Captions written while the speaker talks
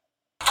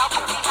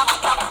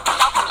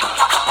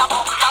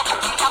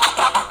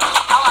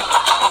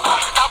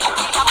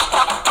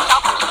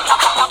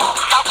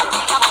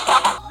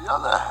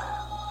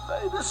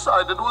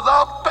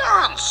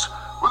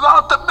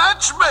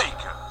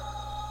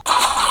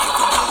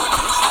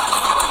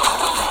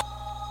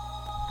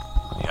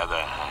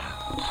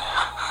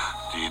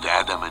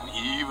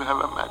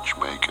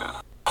matchmaker.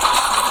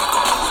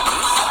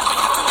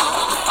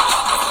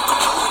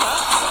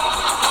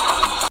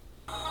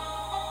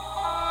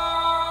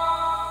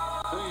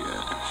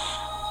 Yes,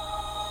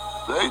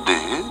 they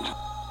did.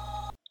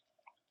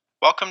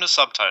 Welcome to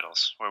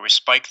Subtitles, where we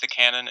spike the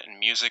canon in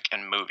music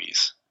and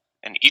movies.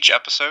 In each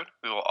episode,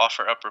 we will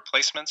offer up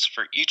replacements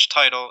for each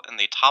title in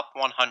the top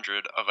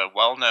 100 of a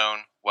well-known,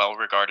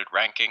 well-regarded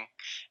ranking,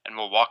 and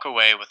will walk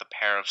away with a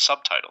pair of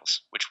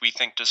subtitles, which we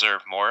think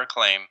deserve more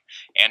acclaim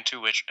and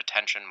to which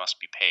attention must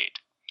be paid.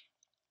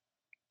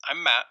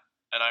 I'm Matt,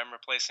 and I'm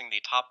replacing the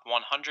top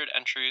 100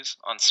 entries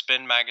on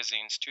Spin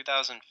Magazine's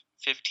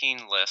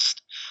 2015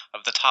 list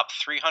of the top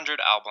 300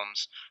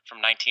 albums from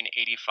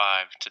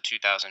 1985 to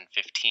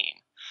 2015,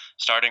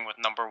 starting with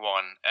number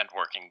 1 and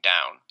working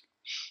down.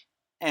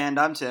 And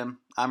I'm Tim.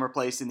 I'm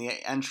replacing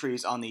the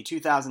entries on the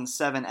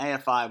 2007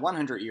 AFI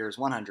 100 Years,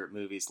 100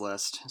 Movies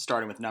list,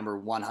 starting with number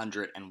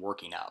 100 and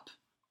working up.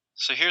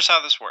 So here's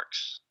how this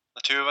works.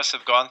 The two of us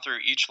have gone through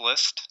each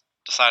list,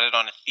 decided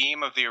on a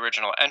theme of the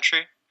original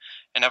entry,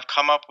 and have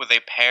come up with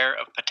a pair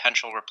of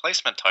potential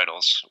replacement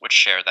titles which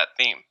share that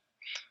theme.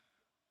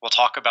 We'll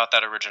talk about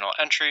that original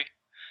entry.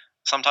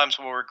 Sometimes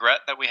we'll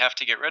regret that we have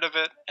to get rid of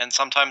it, and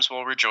sometimes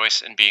we'll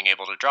rejoice in being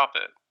able to drop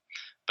it.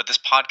 But this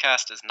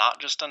podcast is not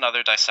just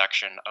another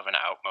dissection of an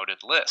outmoded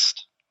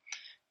list.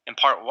 In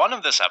part 1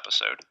 of this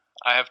episode,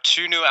 I have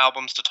 2 new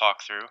albums to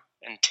talk through,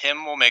 and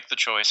Tim will make the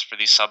choice for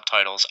the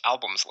subtitles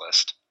albums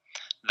list.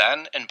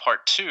 Then, in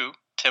part 2,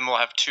 Tim will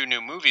have 2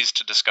 new movies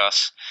to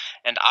discuss,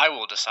 and I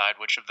will decide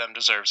which of them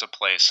deserves a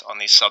place on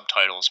the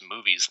subtitles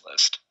movies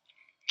list.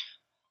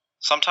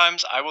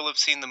 Sometimes I will have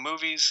seen the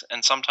movies,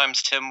 and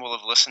sometimes Tim will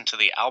have listened to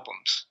the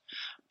albums.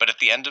 But at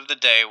the end of the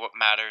day, what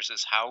matters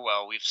is how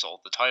well we've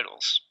sold the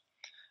titles.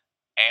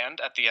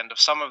 And at the end of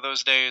some of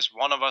those days,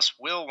 one of us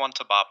will want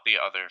to bop the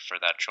other for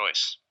that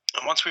choice.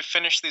 And once we've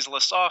finished these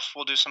lists off,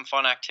 we'll do some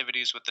fun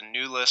activities with the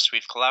new lists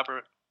we've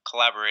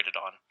collaborated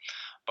on.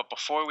 But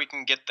before we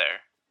can get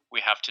there,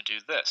 we have to do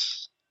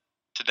this.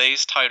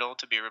 Today's title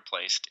to be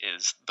replaced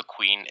is The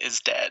Queen is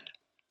Dead.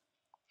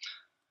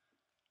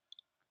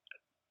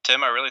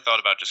 Tim, I really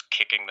thought about just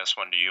kicking this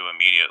one to you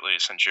immediately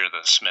since you're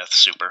the Smith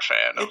super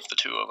fan of the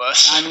two of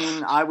us. I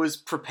mean, I was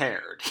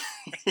prepared.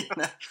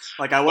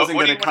 Like, I wasn't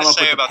going to come up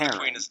with the pairing. What do you want to say about The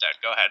Queen is Dead?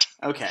 Go ahead.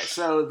 Okay,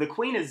 so The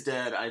Queen is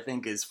Dead, I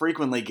think, is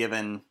frequently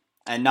given,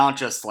 and not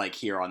just, like,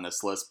 here on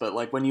this list, but,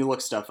 like, when you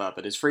look stuff up,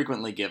 it is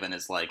frequently given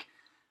as, like,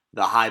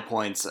 the high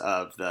points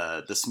of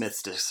the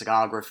Smiths'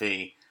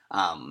 discography.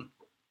 I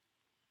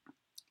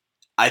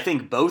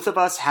think both of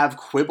us have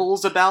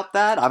quibbles about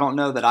that. I don't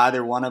know that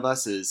either one of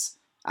us is...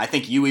 I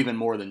think you even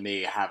more than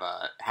me have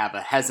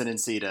a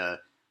hesitancy to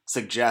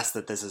suggest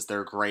that this is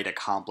their great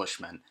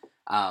accomplishment.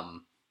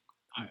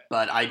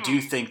 But I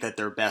do think that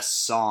their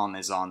best song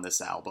is on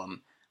this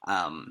album.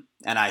 And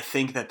I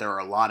think that there are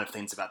a lot of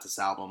things about this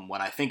album.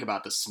 When I think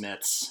about the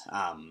Smiths,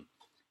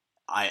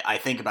 I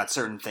think about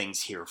certain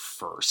things here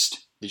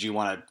first. Did you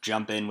want to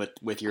jump in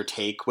with your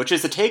take? Which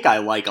is a take I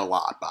like a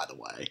lot, by the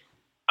way.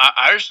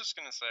 I was just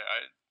going to say,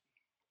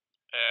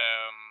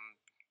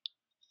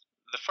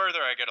 the further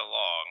I get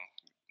along,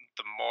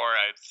 the more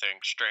I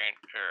think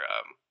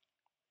oh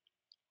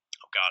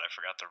god, I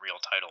forgot the real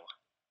title.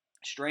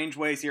 Strange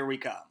Ways, Here We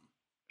Come.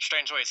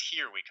 Strange Ways,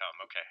 Here We Come.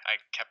 Okay, I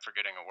kept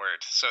forgetting a word.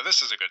 So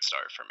this is a good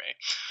start for me.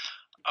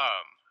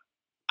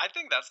 I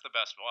think that's the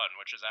best one,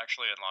 which is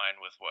actually in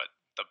line with what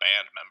the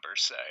band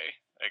members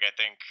say. Like, I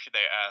think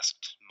they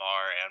asked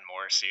Marr and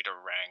Morrissey to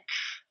rank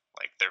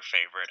like their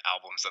favorite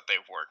albums that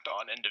they've worked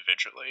on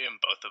individually, and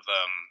both of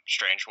them,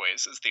 Strange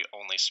Ways is the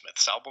only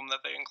Smiths album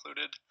that they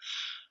included.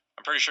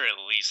 I'm pretty sure at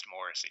least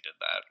Morrissey did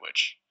that,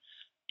 which,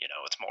 you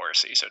know, it's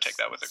Morrissey, so take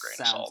that with a grain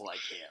of salt. Sounds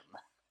like him.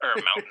 Or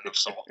a mountain of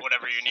salt,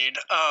 whatever you need.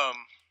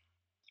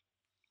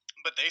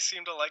 But they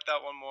seem to like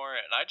that one more,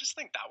 and I just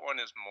think that one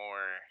is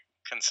more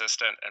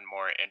consistent and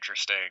more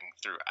interesting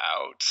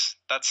throughout.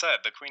 That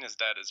said, The Queen is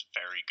Dead is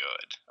very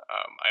good.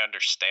 I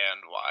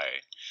understand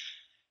why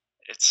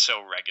it's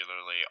so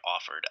regularly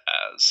offered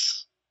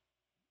as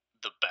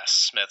the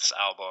best Smiths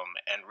album,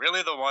 and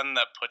really the one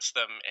that puts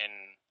them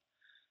in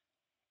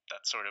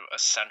that sort of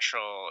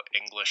essential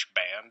English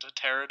band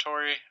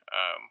territory,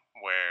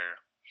 where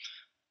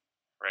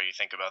you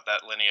think about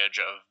that lineage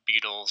of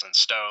Beatles and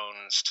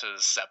Stones to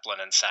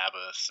Zeppelin and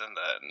Sabbath, and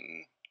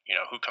then, you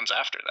know, who comes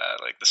after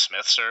that? Like, the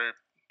Smiths are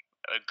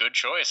a good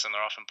choice, and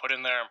they're often put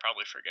in there. I'm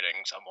probably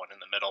forgetting someone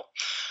in the middle.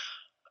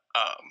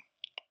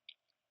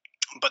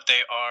 But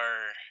they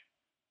are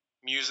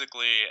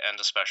musically and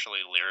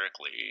especially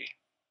lyrically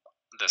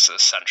this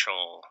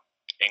essential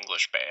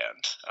English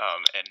band,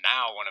 and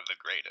now one of the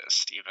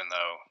greatest, even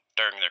though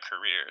during their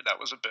career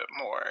that was a bit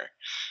more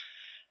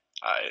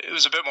it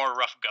was a bit more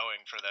rough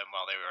going for them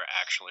while they were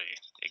actually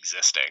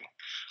existing,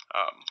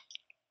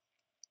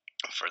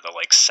 for the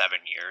like 7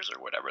 years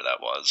or whatever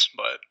that was.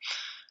 But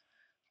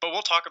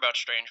we'll talk about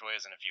Strange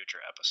Ways in a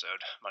future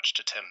episode, much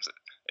to Tim's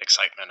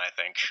excitement, I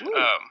think.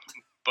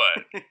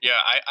 But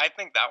yeah, I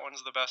think that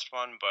one's the best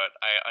one, but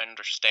I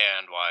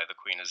understand why The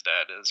Queen is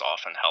Dead is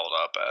often held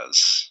up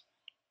as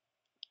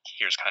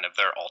here's kind of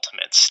their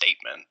ultimate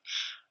statement.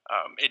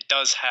 It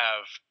does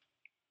have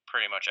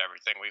pretty much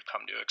everything we've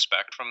come to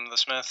expect from the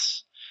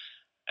Smiths,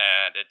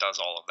 and it does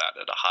all of that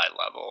at a high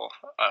level.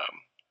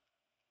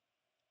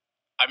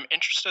 I'm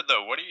interested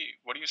though. What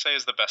do you say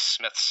is the best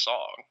Smiths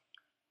song?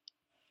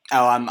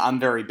 Oh, I'm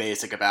very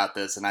basic about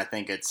this, and I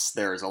think it's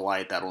 "There's a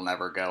Light That'll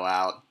Never Go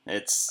Out."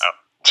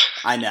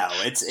 I know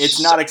it's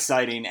not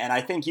exciting, and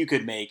I think you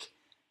could make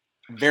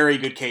very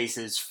good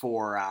cases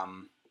for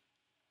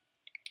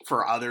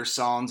other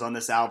songs on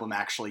this album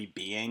actually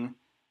being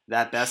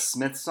that best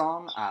Smiths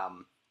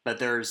song. But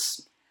there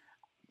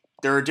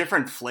are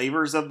different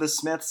flavors of the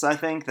Smiths, I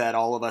think, that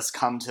all of us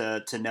come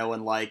to know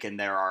and like, and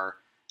there are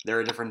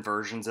different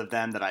versions of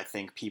them that I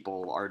think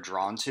people are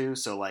drawn to.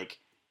 So, like,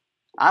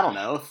 I don't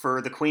know,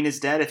 for The Queen is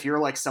Dead, if you're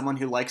like someone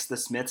who likes the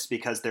Smiths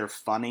because they're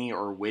funny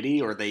or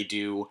witty or they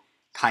do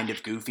kind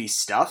of goofy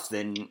stuff,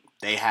 then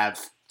they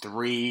have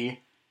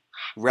 3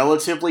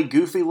 relatively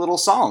goofy little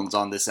songs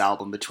on this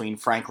album between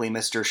Frankly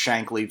Mr.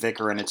 Shankly,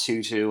 Vicar in a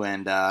Tutu,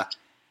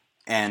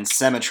 and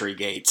Cemetery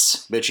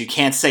Gates. But you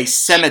can't say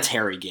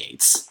Cemetery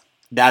Gates.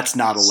 That's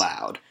not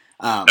allowed.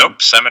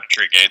 Nope,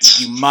 Cemetery Gates.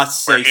 You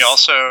must say... Where he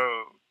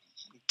also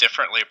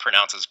differently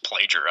pronounces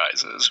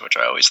plagiarizes, which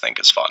I always think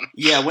is fun.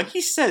 Yeah, when he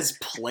says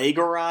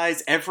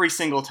plagiarize every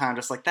single time,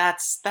 just like,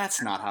 that's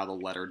not how the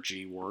letter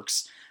G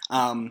works.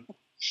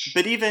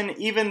 But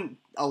even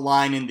a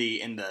line in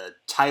the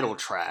title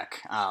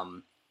track,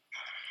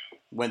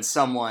 when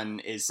someone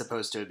is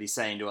supposed to be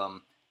saying to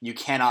him, "You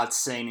cannot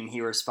sing," and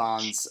he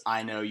responds,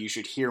 "I know, you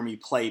should hear me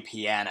play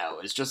piano,"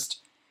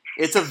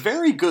 it's a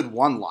very good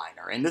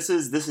one-liner, and this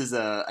is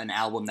an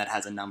album that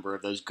has a number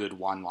of those good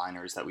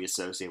one-liners that we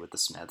associate with the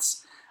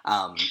Smiths.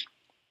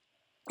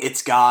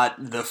 It's got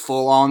the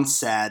full-on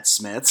sad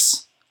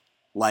Smiths,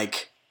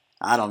 like,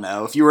 I don't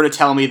know, if you were to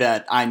tell me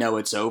that "I Know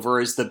It's Over"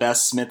 is the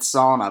best Smiths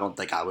song, I don't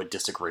think I would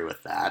disagree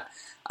with that.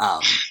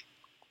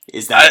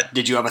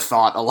 Did you have a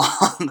thought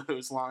along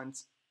those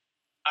lines?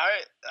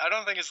 I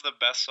don't think it's the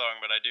best song,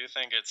 but I do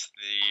think it's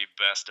the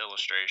best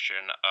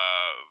illustration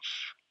of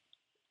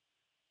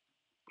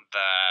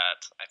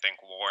that, I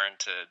think,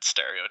 warranted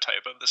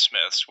stereotype of the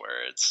Smiths,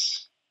 where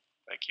it's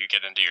like you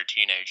get into your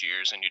teenage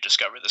years and you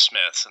discover the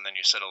Smiths, and then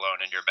you sit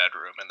alone in your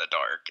bedroom in the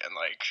dark and,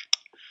 like,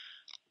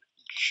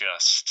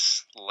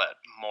 just let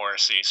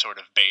Morrissey sort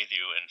of bathe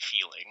you in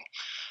feeling.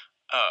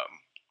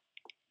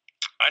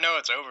 I Know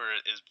It's Over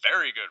is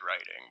very good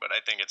writing, but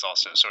I think it's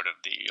also sort of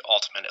the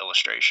ultimate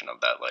illustration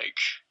of that, like,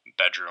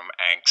 bedroom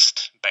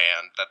angst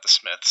band that the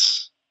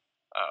Smiths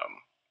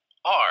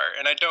are.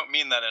 And I don't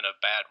mean that in a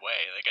bad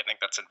way. Like, I think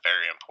that's a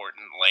very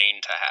important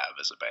lane to have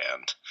as a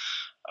band.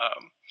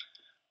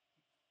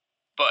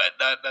 But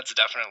that's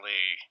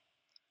definitely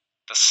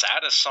the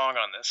saddest song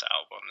on this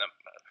album.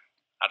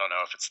 I don't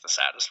know if it's the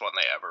saddest one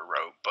they ever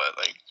wrote, but,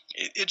 like,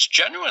 it's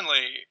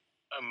genuinely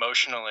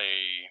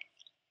emotionally,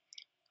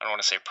 I don't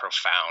want to say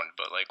profound,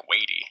 but, like,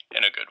 weighty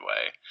in a good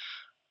way.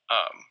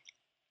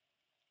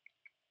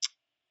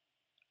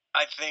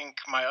 I think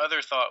my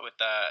other thought with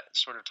that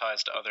sort of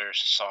ties to other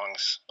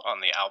songs on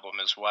the album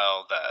as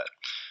well, that,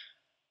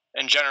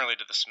 and generally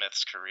to the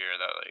Smiths' career,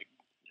 that, like,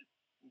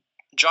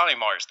 Johnny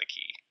Marr's the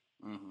key.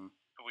 Mm-hmm.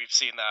 We've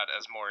seen that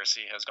as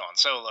Morrissey has gone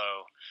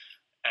solo,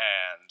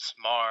 and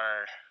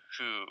Marr,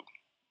 who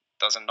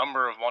does a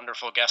number of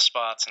wonderful guest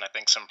spots and I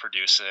think some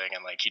producing,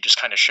 and, like, he just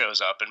kind of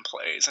shows up and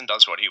plays and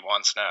does what he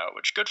wants now,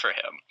 which good for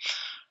him.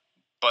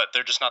 But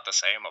they're just not the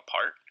same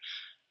apart.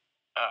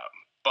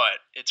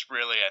 But it's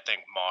really, I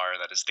think, Marr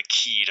that is the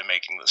key to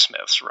making the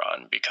Smiths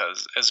run,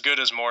 because as good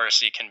as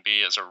Morrissey can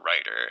be as a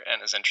writer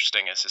and as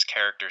interesting as his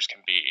characters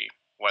can be,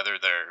 whether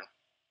they're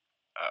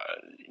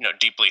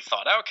deeply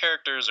thought out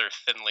characters or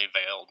thinly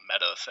veiled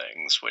meta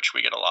things, which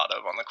we get a lot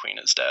of on The Queen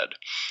is Dead.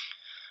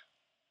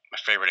 My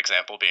favorite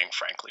example being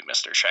Frankly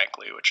Mr.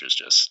 Shankly, which is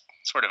just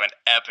sort of an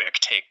epic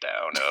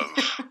takedown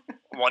of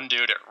one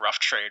dude at Rough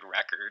Trade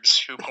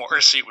Records who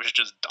Morrissey was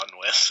just done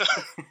with.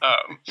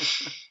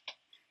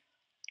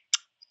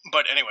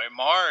 But anyway,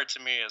 Marr to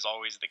me is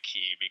always the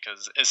key,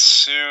 because as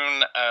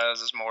soon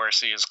as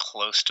Morrissey is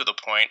close to the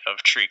point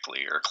of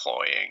treacly or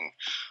cloying,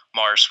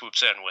 Marr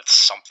swoops in with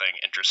something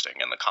interesting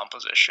in the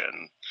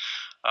composition,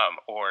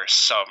 or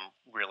some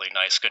really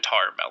nice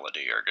guitar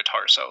melody or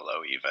guitar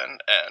solo even,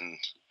 and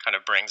kind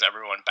of brings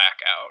everyone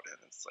back out.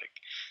 And it's like,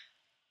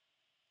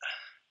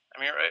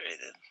 I mean,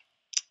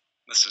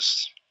 this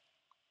is,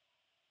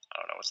 I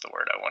don't know what's the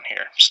word I want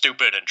here,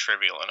 stupid and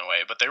trivial in a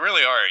way, but they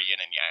really are a yin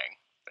and yang.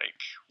 Like,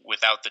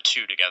 without the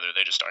two together,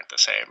 they just aren't the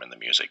same, and the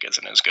music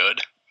isn't as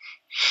good.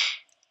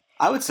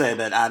 I would say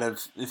that out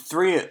of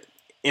 3,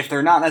 if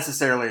they're not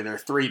necessarily their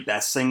 3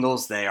 best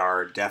singles, they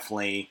are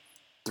definitely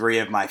 3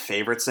 of my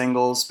favorite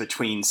singles,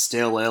 between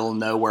Still Ill,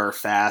 Nowhere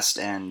Fast,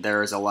 and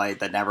There Is a Light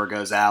That Never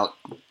Goes Out,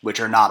 which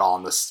are not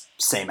on the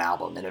same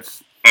album. And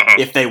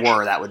if they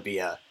were, that would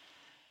be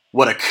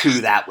what a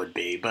coup that would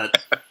be.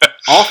 But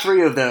all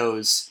 3 of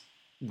those,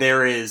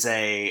 there's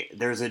a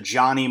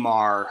Johnny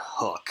Marr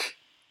hook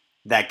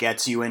that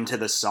gets you into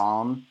the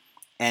song,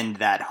 and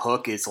that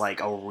hook is,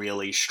 like, a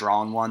really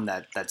strong one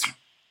that's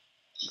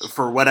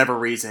for whatever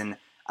reason,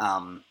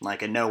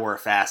 like in Nowhere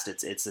Fast,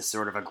 it's this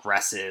sort of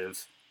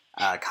aggressive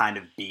kind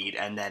of beat,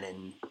 and then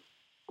in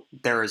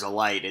There Is a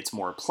Light, it's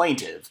more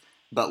plaintive.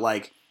 But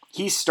like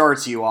he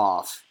starts you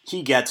off,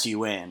 he gets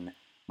you in.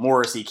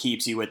 Morrissey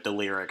keeps you with the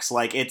lyrics.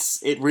 Like it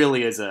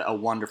really is a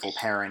wonderful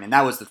pairing, and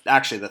that was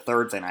actually the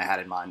third thing I had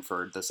in mind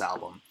for this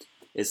album.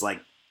 Is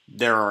like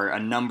there are a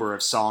number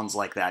of songs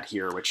like that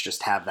here, which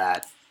just have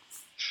that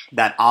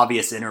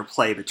obvious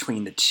interplay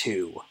between the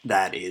two.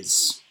 That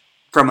is,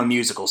 from a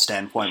musical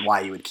standpoint,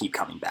 why you would keep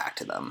coming back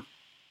to them.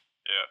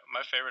 Yeah,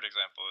 my favorite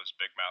example is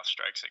Big Mouth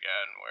Strikes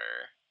Again,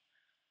 where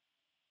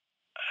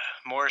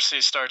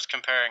Morrissey starts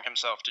comparing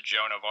himself to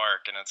Joan of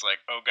Arc, and it's like,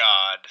 oh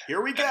God.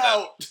 Here we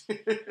go!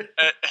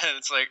 And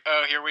it's like,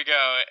 oh, here we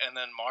go. And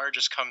then Marr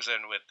just comes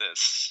in with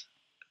this,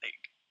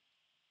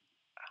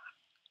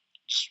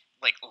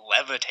 like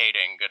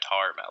levitating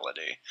guitar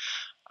melody.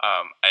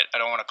 I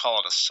don't want to call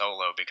it a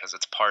solo because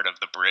it's part of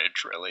the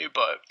bridge, really,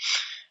 but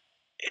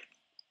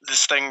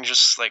this thing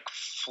just like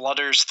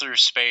flutters through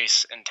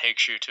space and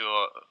takes you to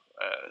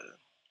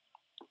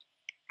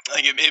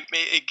like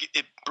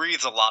it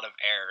breathes a lot of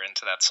air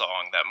into that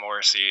song that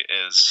Morrissey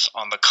is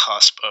on the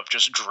cusp of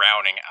just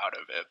drowning out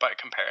of it by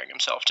comparing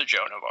himself to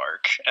Joan of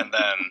Arc. And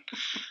then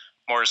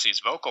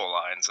Morrissey's vocal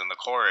lines in the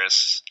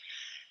chorus,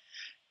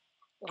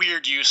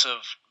 weird use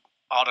of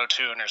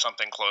auto-tune or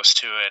something close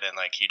to it, and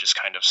like he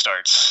just kind of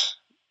starts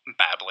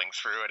babbling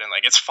through it, and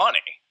like it's funny.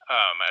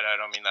 I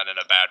don't mean that in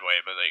a bad way,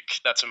 but like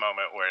that's a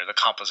moment where the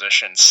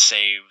composition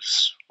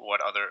saves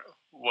what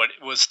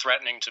was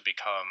threatening to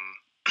become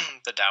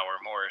the dour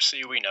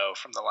Morrissey we know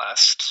from the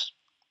last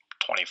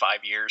 25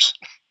 years.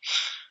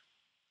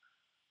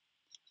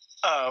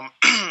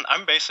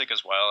 I'm basic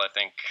as well. I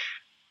think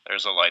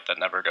There's a Light That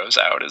Never Goes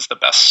Out is the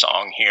best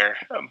song here.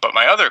 But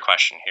my other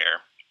question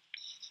here,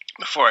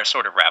 before I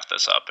sort of wrap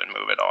this up and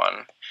move it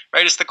on,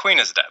 right, is The Queen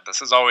Is Dead.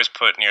 This is always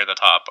put near the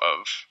top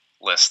of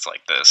lists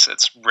like this.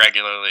 It's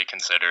regularly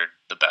considered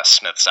the best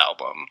Smiths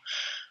album,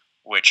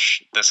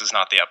 which this is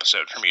not the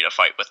episode for me to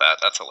fight with that.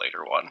 That's a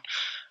later one.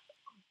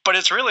 But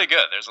it's really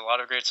good. There's a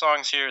lot of great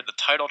songs here. The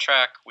title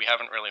track we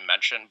haven't really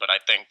mentioned, but I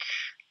think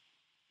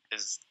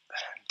is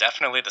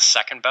definitely the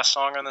second best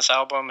song on this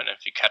album. And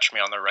if you catch me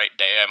on the right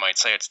day, I might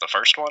say it's the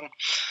first one.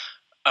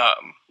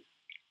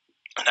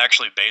 And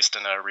actually based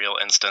in a real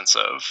instance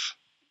of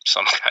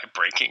some guy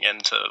breaking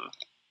into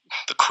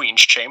the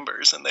Queen's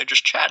chambers, and they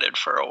just chatted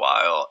for a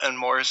while, and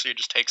Morrissey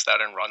just takes that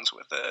and runs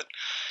with it.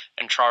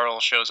 And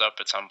Charles shows up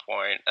at some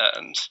point,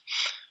 and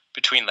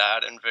between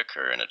that and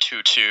Vicar and a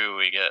 2-2,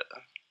 we get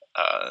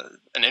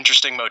an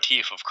interesting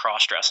motif of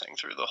cross-dressing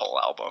through the whole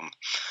album.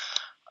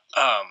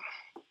 I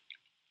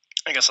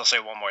guess I'll say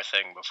one more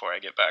thing before I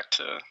get back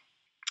to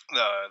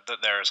the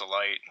There's a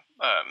Light.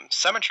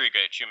 Cemetery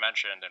Gates you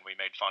mentioned, and we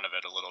made fun of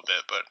it a little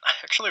bit, but I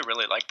actually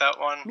really like that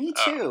one. Me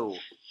too.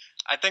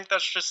 I think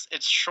that's just,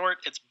 it's short,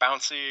 it's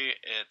bouncy,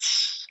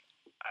 it's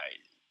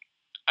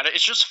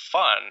just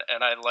fun,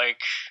 and I like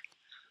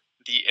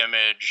the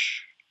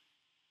image,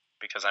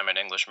 because I'm an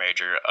English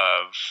major,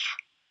 of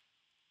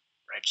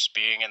just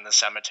being in the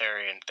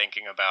cemetery and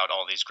thinking about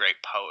all these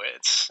great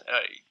poets.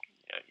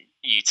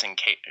 Yeats and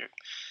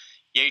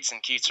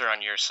Keats are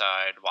on your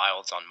side,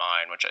 Wilde's on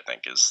mine, which I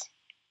think is,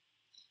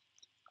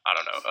 I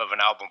don't know, of an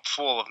album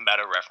full of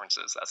meta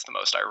references, that's the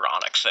most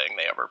ironic thing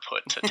they ever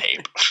put to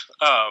tape.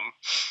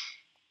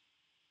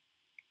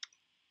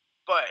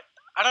 But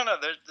I don't know,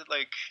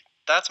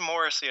 that's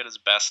Morrissey at his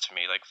best to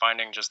me, like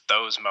finding just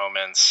those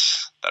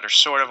moments that are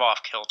sort of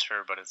off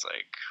kilter, but it's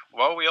like,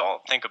 well, we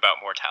all think about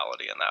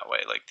mortality in that way,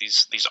 like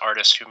these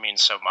artists who mean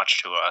so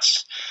much to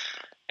us.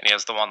 And he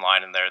has the one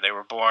line in there, they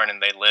were born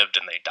and they lived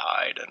and they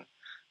died, and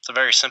it's a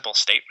very simple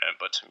statement,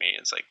 but to me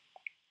it's like,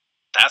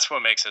 that's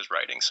what makes his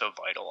writing so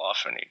vital.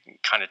 Often you can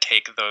kind of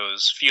take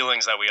those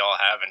feelings that we all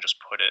have and just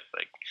put it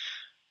like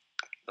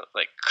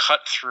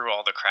cut through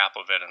all the crap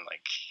of it, and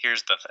like,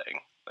 here's the thing,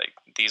 like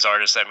these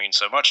artists that mean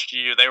so much to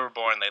you, they were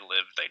born, they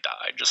lived, they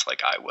died, just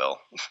like I will.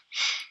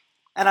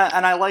 And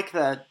I like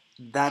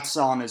that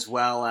song, as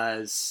well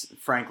as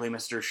Frankly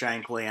Mr.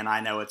 Shankly and I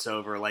Know It's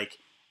Over. Like,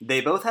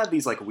 they both have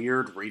these like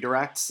weird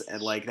redirects,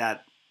 and like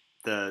that,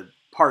 the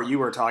part you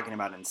were talking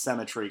about in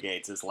Cemetery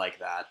Gates is like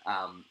that,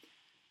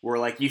 where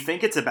like you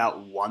think it's about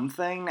one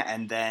thing,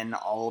 and then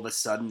all of a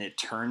sudden it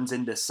turns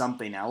into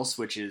something else,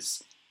 which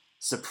is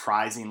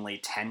surprisingly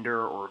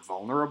tender or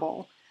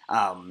vulnerable.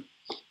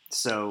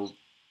 So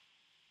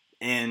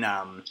in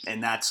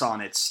that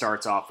song, it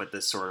starts off with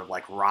this sort of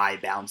like wry,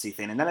 bouncy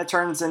thing, and then it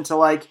turns into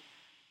like,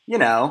 you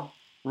know,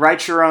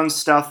 write your own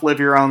stuff, live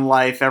your own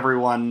life.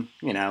 Everyone,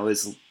 you know,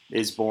 is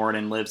born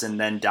and lives and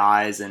then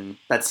dies, and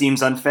that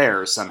seems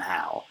unfair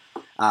somehow.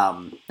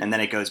 And then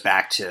it goes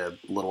back to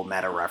little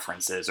meta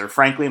references. Or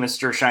Frankly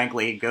Mr.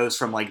 Shankly goes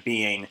from like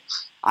being,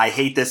 I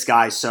hate this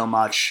guy so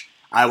much,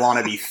 I want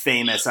to be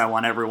famous, I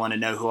want everyone to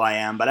know who I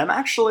am, but I'm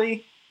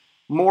actually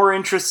more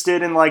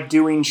interested in like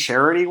doing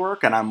charity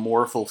work, and I'm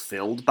more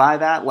fulfilled by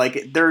that.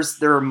 Like there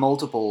are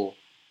multiple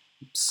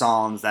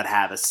songs that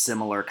have a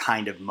similar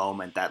kind of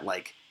moment that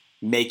like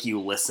make you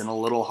listen a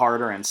little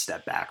harder and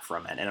step back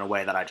from it in a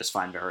way that I just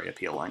find very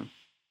appealing.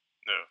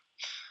 No,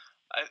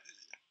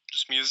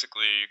 just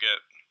musically, you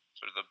get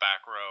sort of the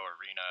back row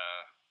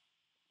arena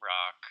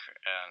rock,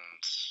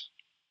 and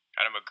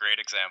kind of a great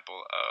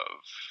example of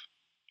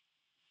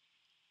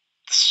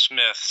the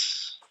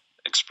Smiths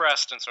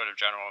expressed in sort of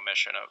general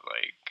mission of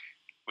like,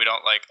 we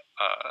don't like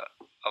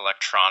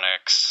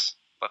electronics.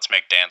 Let's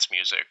make dance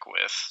music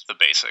with the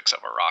basics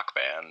of a rock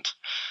band.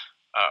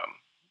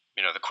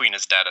 The Queen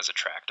is Dead as a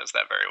track does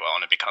that very well,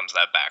 and it becomes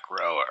that back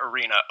row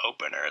arena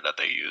opener that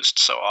they used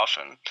so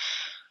often.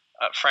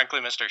 Frankly,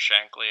 Mr.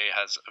 Shankly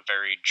has a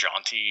very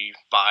jaunty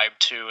vibe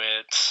to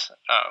it.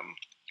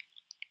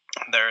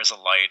 There Is a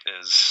Light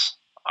is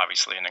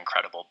obviously an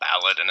incredible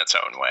ballad in its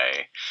own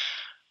way.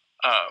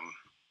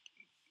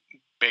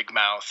 Big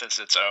Mouth is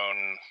its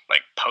own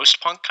like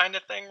post-punk kind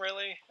of thing,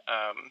 really.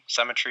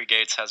 Cemetery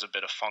Gates has a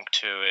bit of funk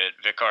to it.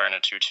 Vicar in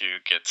a Tutu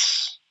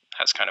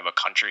has kind of a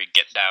country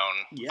get-down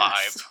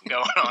vibe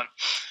going on.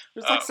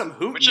 There's like some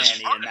hoot which is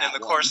fun in the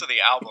course of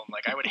the album.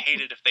 Like, I would hate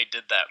it if they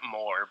did that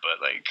more,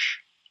 but like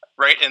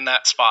right in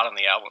that spot on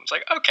the album, it's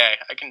like, okay,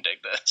 I can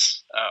dig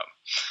this.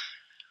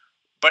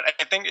 But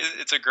I think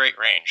it's a great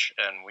range,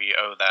 and we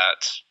owe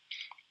that,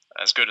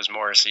 as good as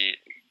Morrissey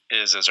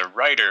is as a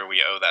writer,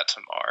 we owe that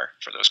to Marr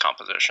for those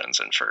compositions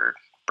and for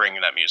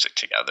bringing that music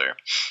together.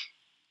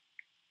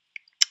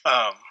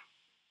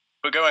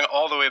 But going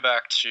all the way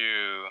back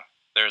to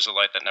There's a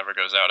Light That Never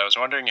Goes Out, I was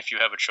wondering if you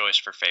have a choice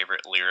for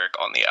favorite lyric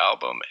on the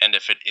album, and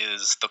if it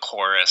is the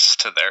chorus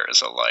to There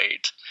Is a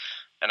Light.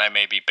 And I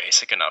may be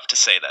basic enough to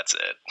say that's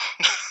it.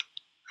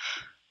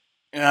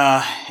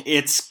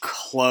 It's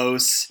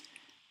close.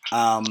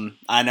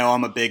 I know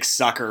I'm a big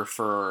sucker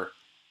for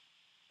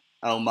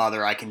Oh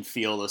Mother, I Can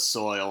Feel the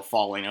Soil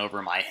Falling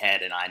Over My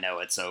Head and I Know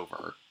It's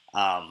Over.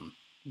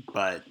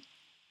 But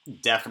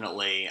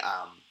definitely,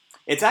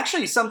 it's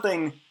actually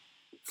something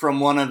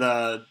from one of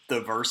the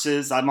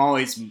verses. I'm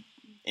always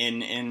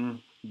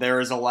in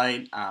There Is a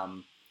Light,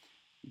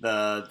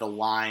 the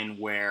line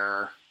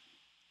where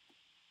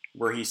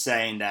he's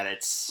saying that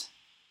it's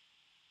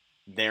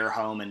their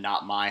home and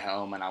not my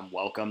home, and I'm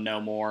welcome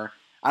no more.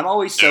 I'm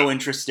always so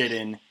interested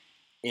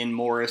in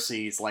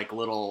Morrissey's like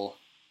little.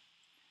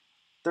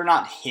 They're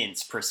not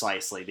hints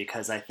precisely,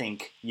 because I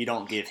think you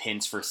don't give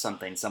hints for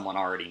something someone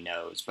already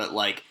knows, but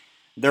like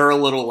there are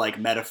little like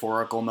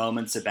metaphorical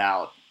moments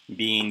about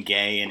being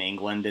gay in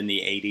England in the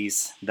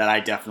 80s that I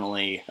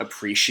definitely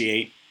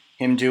appreciate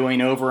him doing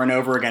over and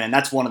over again, and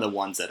that's one of the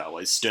ones that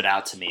always stood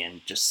out to me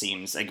and just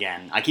seems,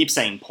 again, I keep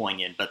saying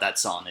poignant, but that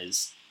song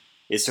is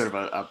sort of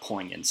a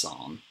poignant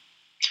song.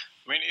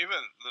 I mean, even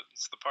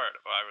it's the part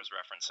I was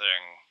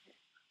referencing.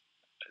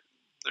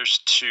 There's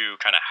two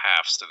kind of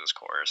halves to this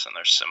chorus, and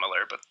they're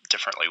similar but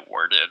differently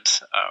worded.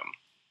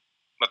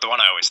 But the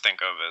one I always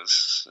think of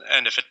is,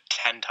 and if a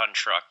 10-ton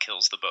truck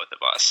kills the both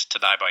of us, to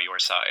die by your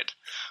side,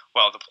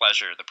 well, the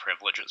pleasure, the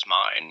privilege is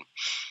mine.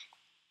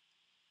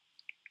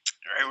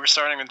 Right, we're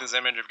starting with this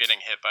image of getting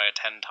hit by a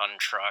 10-ton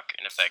truck,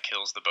 and if that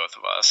kills the both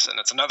of us, and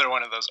it's another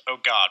one of those, oh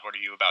God, what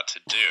are you about to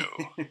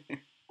do?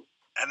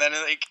 And then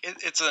like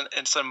it's an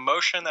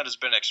emotion that has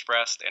been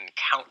expressed in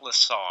countless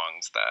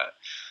songs, that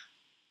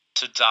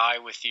to die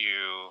with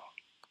you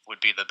would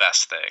be the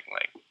best thing.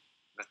 Like,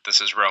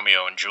 this is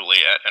Romeo and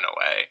Juliet in a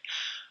way.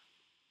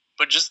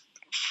 But just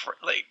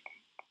like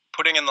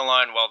putting in the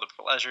line, well, the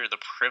pleasure, the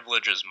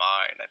privilege is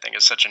mine, I think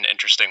is such an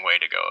interesting way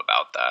to go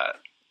about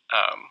that.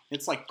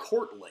 It's like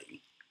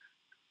courtly.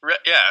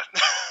 Yeah.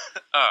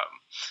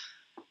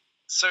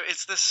 So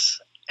it's this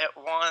at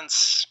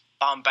once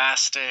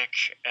bombastic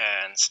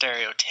and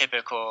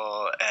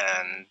stereotypical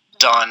and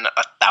done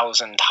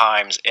 1,000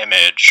 times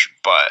image,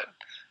 but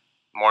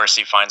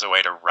Morrissey finds a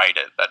way to write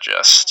it that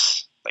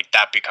just, like,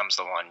 that becomes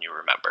the one you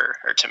remember,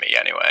 or to me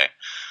anyway.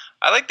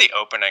 I like the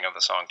opening of the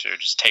song too,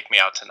 just Take Me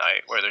Out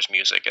Tonight, where there's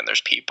music and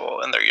there's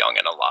people and they're young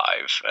and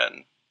alive,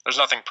 and there's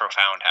nothing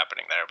profound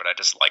happening there, but I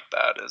just like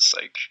that as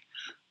like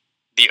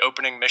the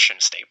opening mission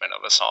statement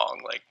of a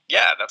song. Like,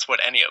 yeah, that's what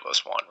any of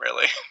us want,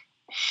 really.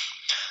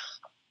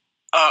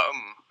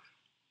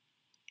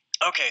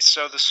 Okay,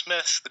 so The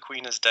Smiths, The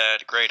Queen is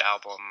Dead, great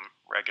album,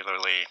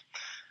 regularly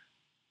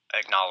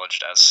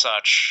acknowledged as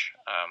such.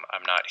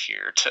 I'm not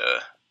here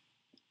to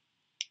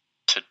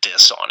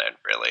diss on it,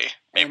 really.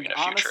 Maybe in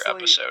a future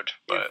episode.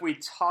 But if we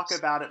talk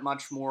about it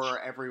much more,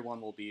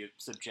 everyone will be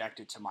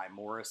subjected to my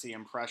Morrissey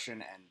impression,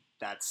 and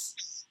that's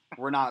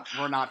we're not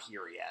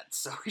here yet.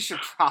 So we should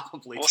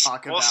probably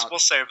talk about. We'll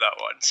save that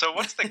one. So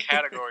what's the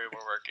category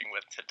we're working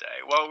with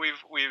today? Well,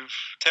 we've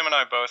Tim and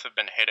I both have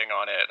been hitting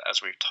on it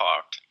as we've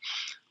talked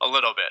a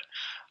little bit.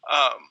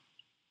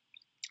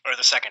 Or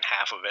the second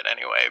half of it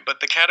anyway. But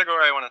the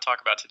category I want to talk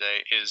about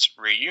today is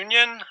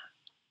reunion?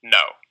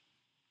 No.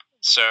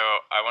 So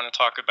I want to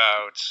talk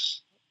about,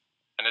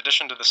 in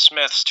addition to the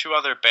Smiths, two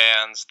other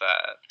bands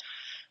that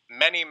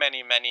many,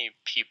 many, many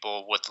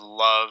people would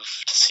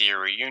love to see a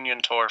reunion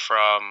tour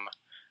from,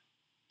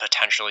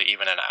 potentially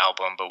even an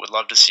album, but would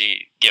love to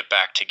see get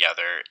back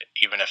together,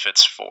 even if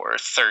it's for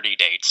 30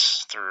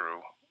 dates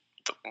through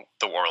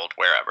the world,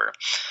 wherever.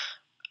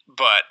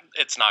 But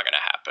it's not going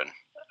to happen.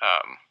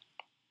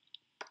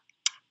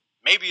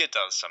 Maybe it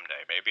does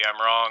someday. Maybe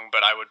I'm wrong,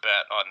 but I would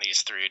bet on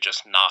these three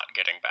just not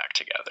getting back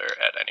together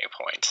at any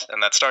point.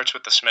 And that starts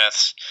with the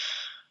Smiths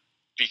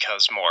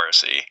because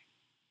Morrissey,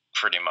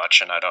 pretty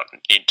much. And I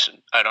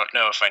don't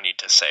know if I need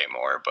to say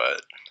more,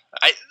 but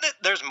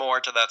there's more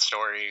to that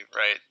story,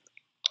 right?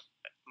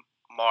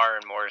 Marr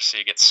and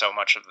Morrissey get so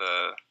much of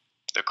the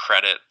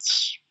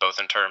credits, both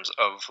in terms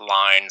of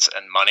lines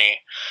and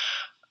money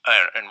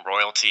and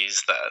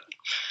royalties, that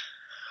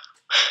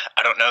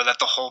I don't know that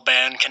the whole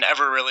band can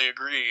ever really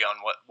agree on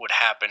what would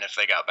happen if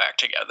they got back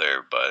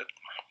together, but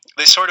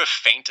they sort of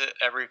feint it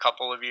every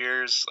couple of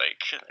years.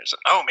 Like,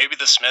 maybe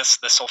the Smiths,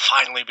 this will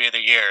finally be the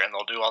year, and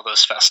they'll do all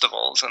those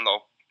festivals, and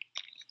they'll,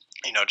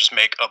 just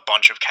make a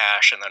bunch of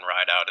cash and then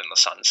ride out in the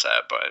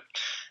sunset. But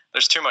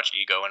there's too much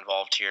ego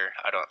involved here.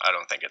 I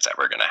don't think it's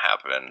ever going to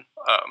happen.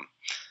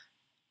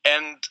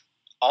 And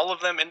all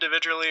of them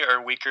individually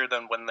are weaker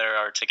than when they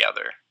are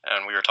together.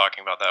 And we were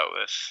talking about that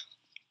with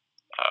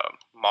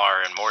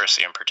Marr and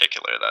Morrissey in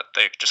particular, that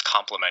they just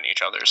complement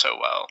each other so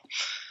well,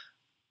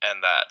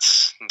 and that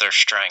their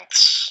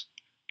strengths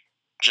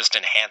just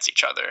enhance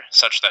each other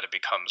such that it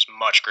becomes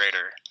much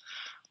greater.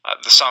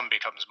 The sum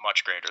becomes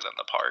much greater than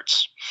the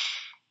parts.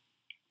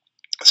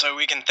 So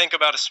we can think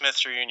about a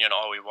Smiths reunion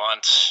all we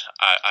want.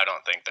 I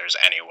don't think there's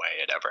any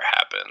way it ever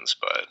happens,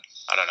 but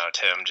I don't know,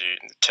 Tim.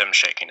 Tim's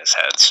shaking his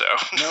head, so...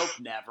 Nope,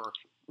 never.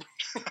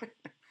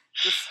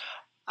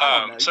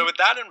 So with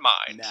that in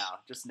mind... No,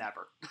 just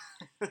never.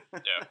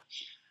 Yeah.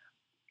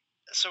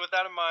 So with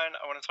that in mind,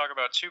 I want to talk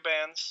about two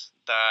bands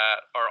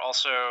that are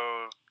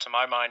also, to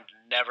my mind,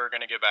 never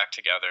going to get back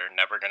together,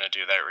 never going to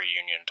do that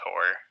reunion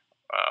tour.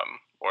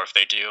 Or if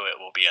they do, it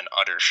will be an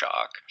utter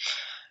shock.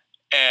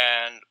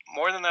 And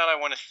more than that, I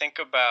want to think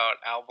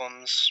about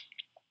albums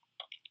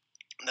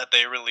that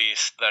they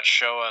release that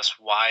show us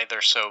why they're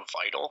so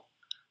vital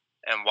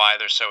and why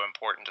they're so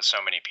important to so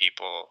many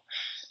people,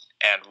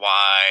 and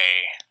why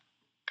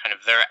kind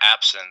of their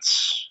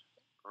absence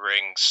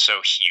rings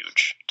so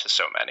huge to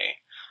so many.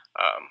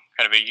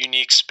 Kind of a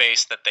unique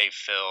space that they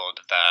filled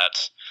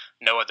that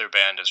no other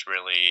band is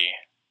really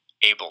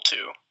able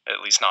to,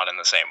 at least not in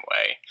the same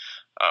way.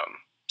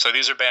 So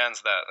these are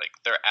bands that, like,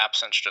 their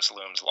absence just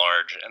looms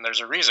large, and there's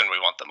a reason we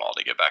want them all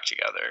to get back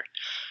together.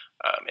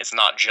 It's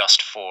not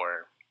just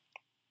for,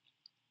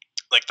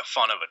 like, the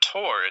fun of a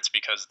tour. It's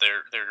because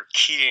they're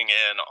keying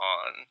in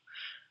on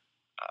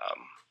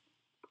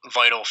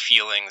vital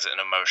feelings and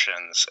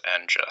emotions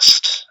and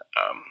just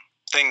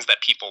things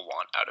that people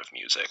want out of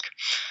music.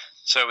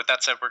 So with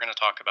that said, we're going to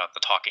talk about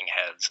the Talking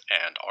Heads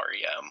and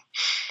REM.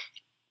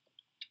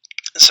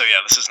 So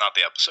yeah, this is not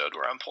the episode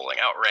where I'm pulling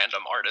out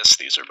random artists.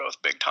 These are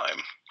both big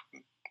time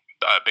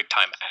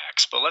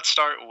acts. But let's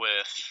start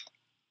with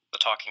the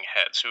Talking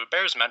Heads, who it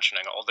bears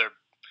mentioning all their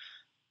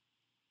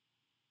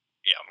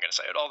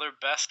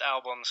best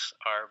albums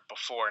are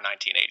before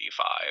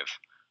 1985.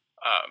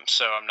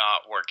 So I'm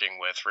not working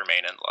with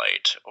Remain in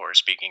Light or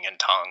Speaking in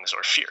Tongues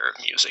or Fear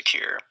of Music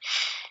here.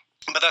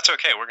 But that's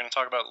okay. We're going to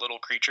talk about Little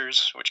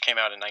Creatures, which came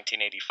out in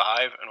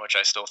 1985, and which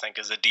I still think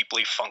is a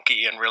deeply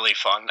funky and really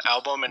fun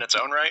album in its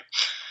own right.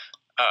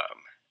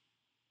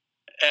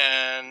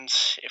 And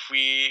if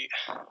we...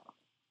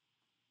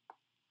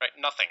 Right,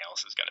 nothing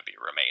else is going to be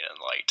Remain in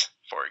Light,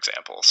 for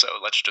example, so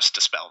let's just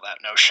dispel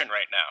that notion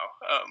right now.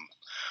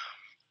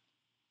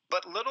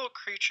 But Little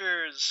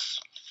Creatures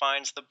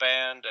finds the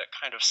band at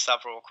kind of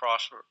several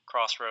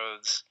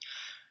crossroads.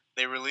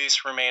 They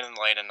released Remain in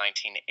Light in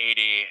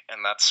 1980,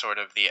 and that's sort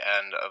of the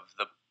end of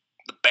the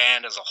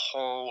band as a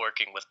whole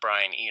working with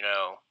Brian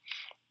Eno,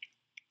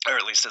 or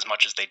at least as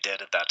much as they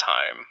did at that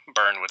time.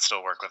 Byrne would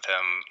still work with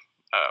him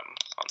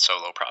on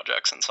solo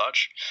projects and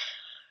such.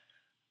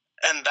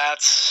 And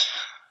that's,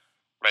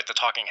 right, the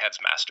Talking Heads'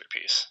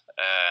 masterpiece.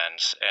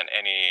 And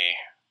any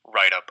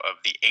write-up of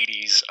the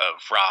 80s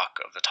of rock,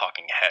 of the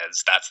Talking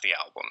Heads, that's the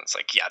album. It's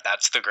like, yeah,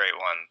 that's the great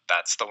one.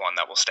 That's the one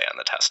that will stand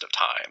the test of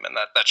time, and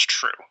that's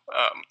true.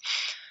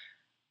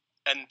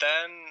 And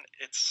then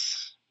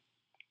it's...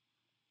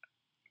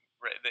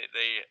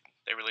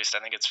 They released, I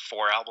think it's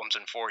 4 albums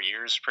in 4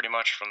 years, pretty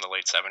much, from the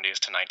late 70s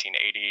to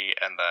 1980,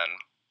 and then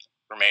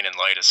Remain in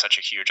Light is such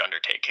a huge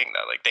undertaking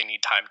that, like, they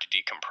need time to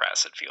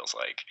decompress, it feels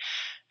like.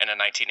 And in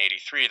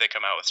 1983, they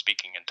come out with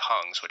Speaking in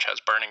Tongues, which has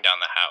Burning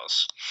Down the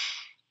House.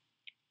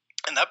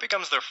 And that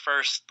becomes their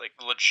first, like,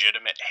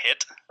 legitimate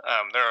hit.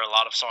 There are a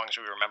lot of songs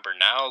we remember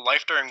now.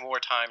 Life During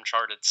Wartime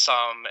charted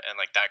some, and,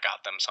 like, that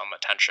got them some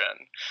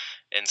attention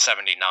in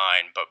 79,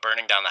 but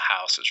Burning Down the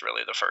House is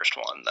really the first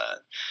one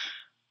that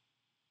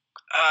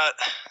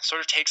sort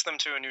of takes them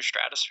to a new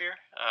stratosphere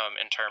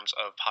in terms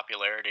of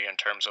popularity, in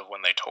terms of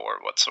when they tour,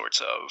 what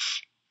sorts of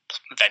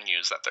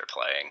venues that they're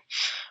playing.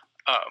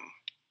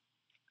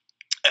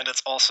 And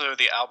it's also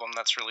the album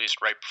that's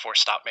released right before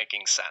Stop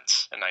Making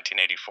Sense in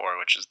 1984,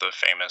 which is the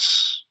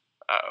famous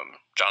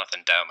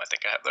Jonathan Demme, I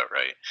think I have that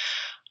right,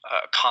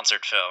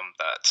 concert film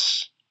that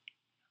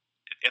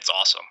it's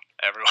awesome.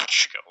 Everyone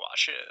should go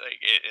watch it. Like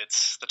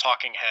it's the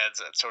Talking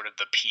Heads at sort of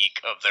the peak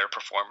of their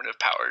performative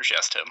powers.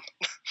 Yes, Tim.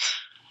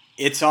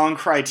 It's on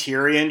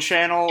Criterion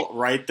Channel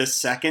right this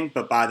second,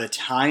 but by the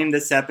time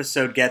this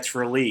episode gets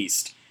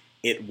released,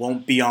 it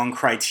won't be on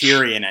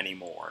Criterion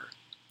anymore.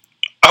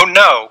 Oh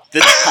no! The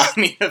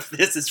timing of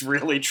this is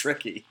really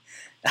tricky.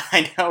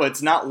 I know,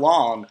 it's not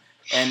long,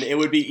 and it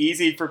would be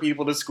easy for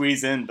people to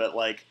squeeze in, but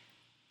like,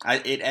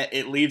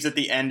 it leaves at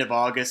the end of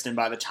August, and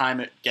by the time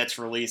it gets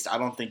released, I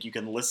don't think you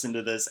can listen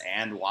to this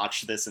and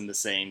watch this in the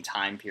same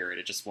time period.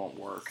 It just won't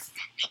work.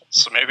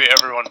 So maybe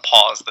everyone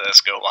pause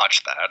this, go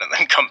watch that, and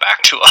then come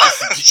back to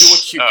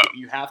us.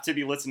 You have to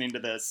be listening to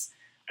this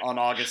on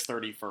August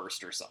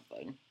 31st or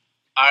something.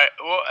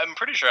 I'm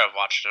pretty sure I've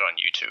watched it on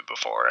YouTube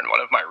before in one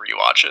of my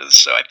rewatches,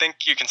 so I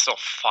think you can still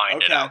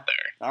find it out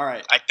there. All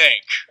right. I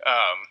think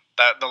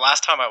that the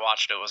last time I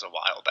watched it was a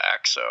while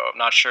back, so I'm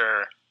not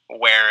sure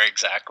where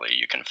exactly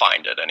you can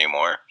find it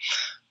anymore.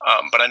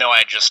 But I know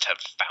I just have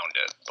found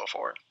it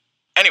before.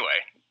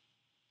 Anyway,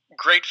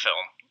 great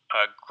film,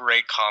 a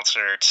great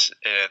concert.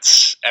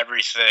 It's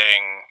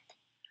everything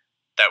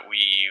that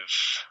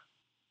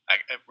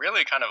I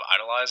really kind of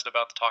idolized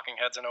about the Talking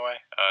Heads in a way.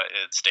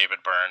 It's David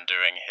Byrne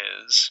doing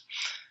his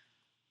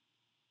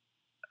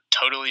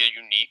totally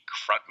unique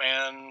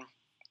frontman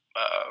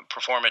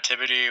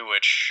performativity,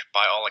 which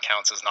by all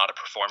accounts is not a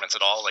performance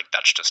at all. Like,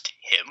 that's just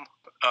him,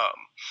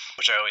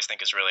 which I always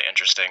think is really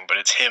interesting. But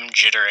it's him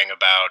jittering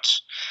about,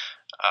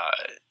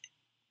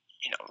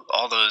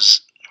 all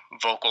those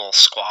vocal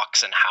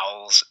squawks and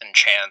howls and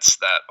chants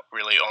that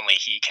really only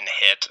he can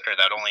hit, or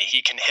that only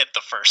he can hit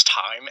the first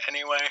time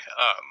anyway.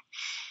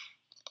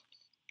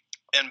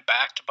 And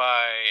backed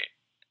by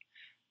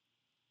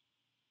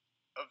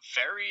a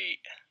very...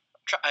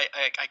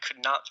 I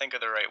could not think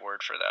of the right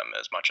word for them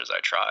as much as I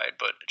tried,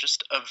 but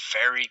just a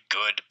very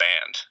good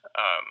band.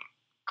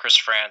 Chris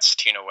Frantz,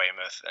 Tina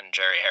Weymouth, and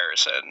Jerry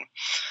Harrison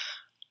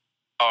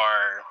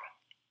are...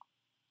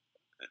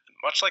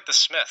 much like the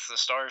Smiths, the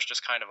stars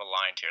just kind of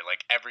aligned here.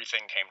 Like,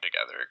 everything came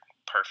together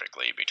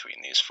perfectly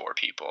between these four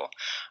people.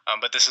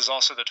 But this is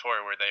also the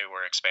tour where they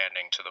were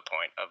expanding to the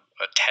point of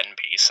a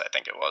 10-piece, I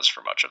think it was,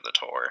 for much of the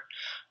tour,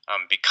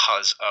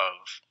 because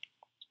of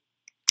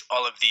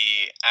all of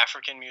the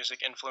African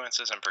music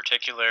influences in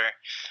particular,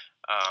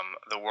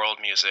 the world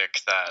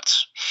music that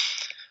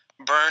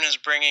Byrne is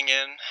bringing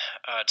in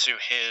to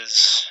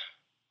his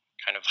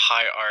kind of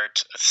high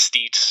art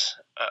aesthete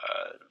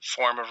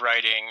form of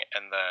writing,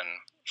 and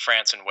then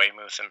Frantz and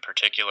Weymouth in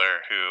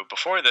particular, who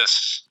before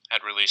this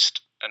had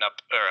released an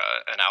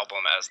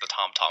album as the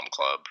Tom Tom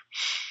Club,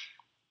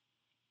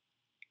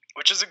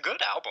 which is a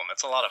good album.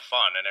 It's a lot of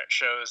fun, and it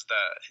shows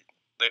that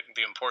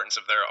the importance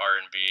of their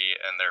R&B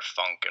and their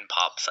funk and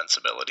pop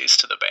sensibilities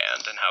to the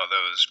band, and how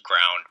those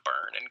ground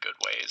Byrne in good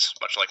ways,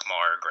 much like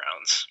Marr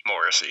grounds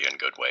Morrissey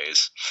in good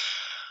ways.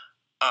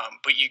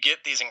 But you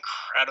get these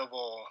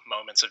incredible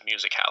moments of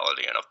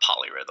musicality and of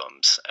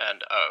polyrhythms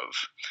and of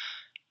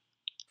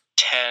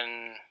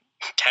 10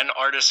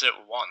 artists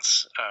at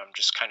once,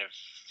 just kind of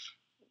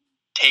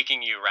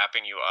taking you,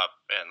 wrapping you up,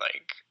 and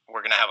like,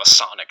 we're going to have a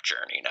sonic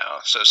journey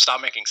now. So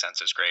Stop Making Sense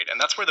is great. And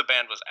that's where the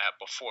band was at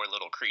before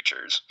Little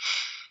Creatures,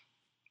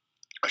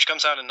 which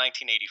comes out in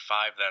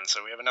 1985 then.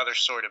 So we have another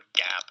sort of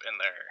gap in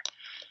their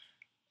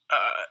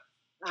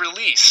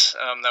release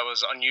that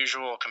was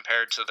unusual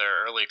compared to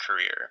their early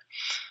career.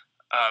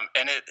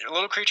 And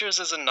Little Creatures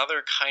is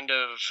another kind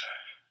of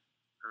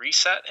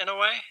reset in a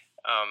way.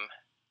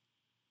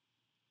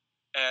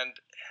 And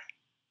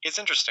it's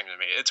interesting to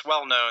me. It's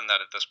well known that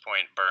at this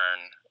point,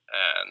 Byrne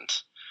and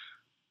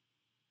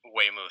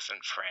Weymouth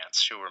and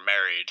Frantz, who were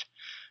married,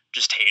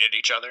 just hated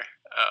each other.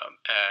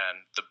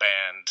 And the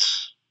band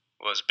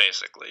was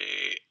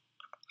basically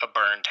a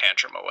Byrne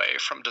tantrum away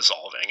from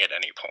dissolving at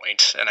any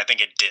point. And I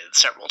think it did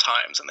several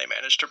times, and they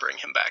managed to bring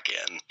him back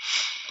in.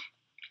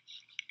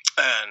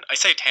 And I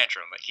say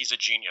tantrum, like, he's a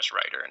genius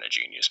writer and a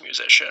genius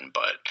musician,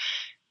 but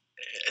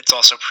it's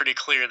also pretty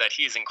clear that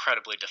he's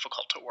incredibly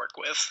difficult to work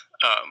with.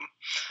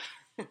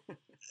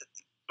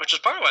 Which is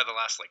part of why the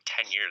last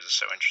 10 years is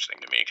so interesting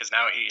to me, because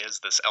now he is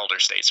this elder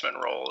statesman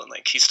role, and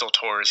he still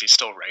tours, he's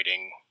still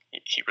writing.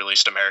 He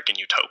released American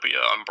Utopia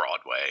on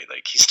Broadway.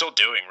 He's still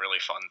doing really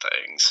fun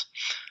things,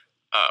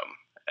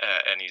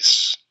 and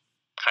he's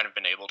kind of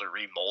been able to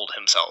remold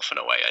himself in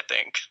a way, I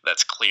think,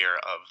 that's clear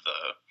of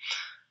the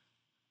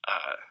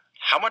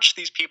how much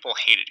these people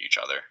hated each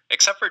other,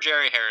 except for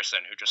Jerry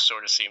Harrison, who just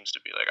sort of seems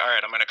to be like, all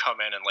right, I'm going to come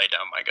in and lay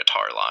down my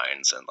guitar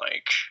lines, and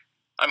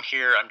I'm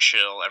here, I'm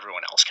chill,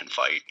 everyone else can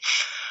fight.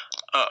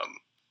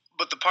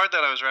 But the part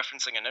that I was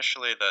referencing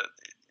initially that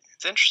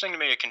it's interesting to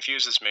me, it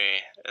confuses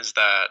me, is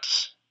that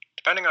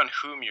depending on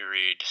whom you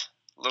read,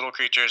 Little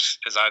Creatures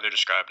is either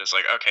described as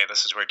okay,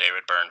 this is where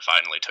David Byrne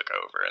finally took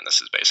over, and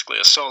this is basically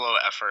a solo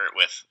effort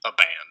with a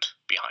band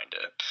behind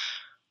it.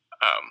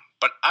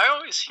 But I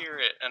always hear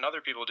it, and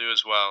other people do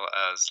as well,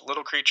 as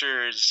Little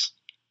Creatures,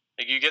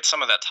 you get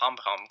some of that Tom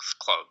Tom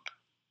Club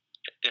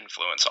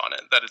influence on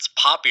it, that it's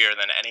poppier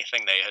than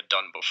anything they had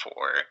done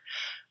before,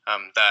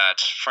 that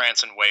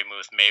France and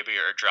Weymouth maybe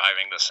are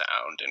driving the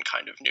sound in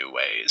kind of new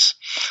ways.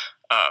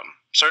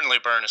 Certainly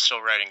Byrne is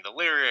still writing the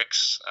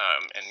lyrics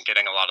and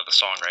getting a lot of the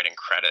songwriting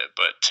credit,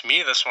 but to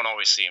me this one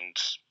always seemed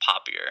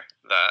poppier,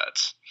 that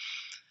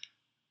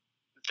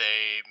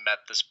they met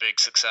this big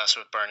success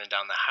with Burning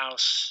Down the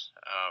House,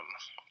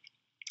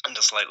 and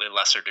to slightly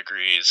lesser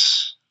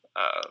degrees,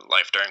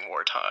 Life During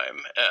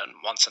Wartime and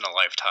Once in a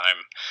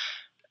Lifetime.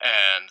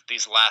 And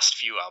these last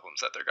few albums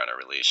that they're going to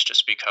release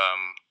just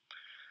become,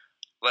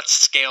 let's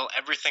scale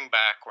everything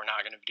back. We're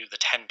not going to do the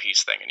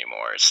 10-piece thing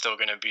anymore. It's still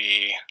going to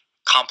be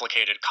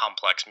complicated,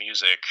 complex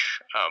music,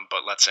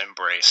 but let's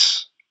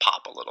embrace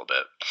pop a little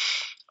bit.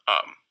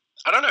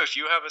 I don't know if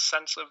you have a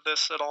sense of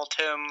this at all,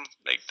 Tim.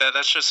 Like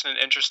that's just an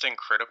interesting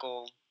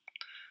critical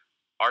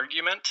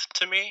argument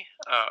to me.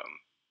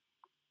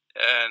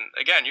 And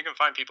again, you can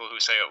find people who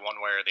say it one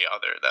way or the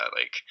other, that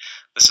like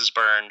this is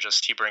Byrne,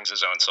 just he brings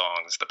his own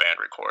songs, the band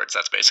records.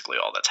 That's basically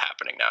all that's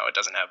happening now. It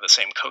doesn't have the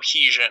same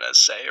cohesion as,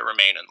 say,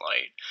 Remain in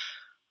Light.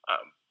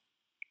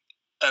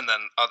 And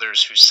then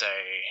others who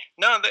say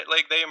no,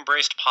 they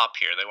embraced pop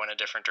here. They went a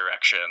different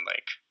direction.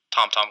 Like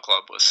Tom Tom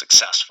Club was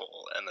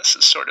successful, and this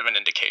is sort of an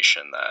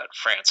indication that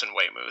France and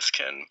Weymouth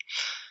can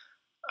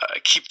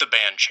keep the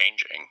band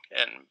changing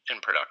in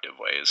productive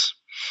ways.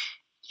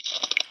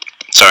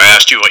 Sorry, I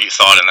asked you what you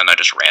thought, and then I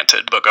just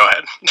ranted, but go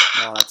ahead.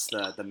 Well, that's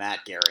the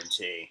Matt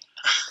guarantee.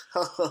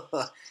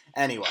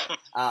 Anyway,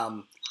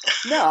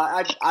 no,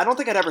 I don't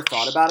think I'd ever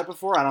thought about it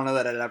before. I don't know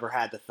that I'd ever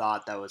had the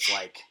thought that was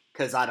like,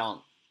 because I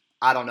don't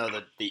know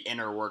the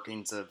inner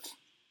workings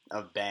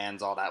of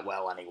bands all that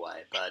well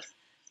anyway. But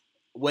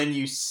when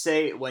you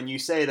say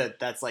that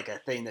that's like a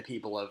thing that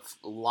people have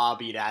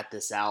lobbied at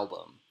this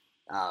album,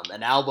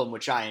 an album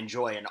which I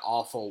enjoy an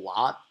awful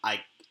lot,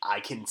 I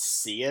can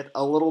see it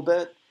a little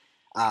bit.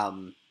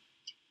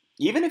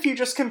 Even if you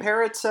just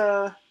compare it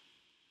to,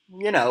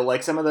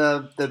 like some of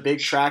the big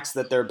tracks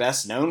that they're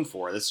best known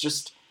for,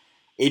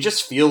 it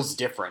just feels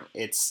different.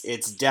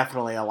 It's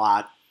definitely a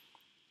lot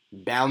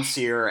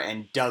bouncier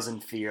and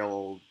doesn't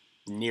feel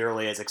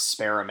nearly as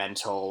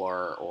experimental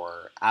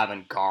or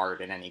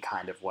avant-garde in any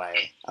kind of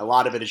way. A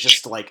lot of it is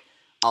just like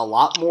a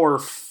lot more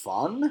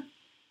fun.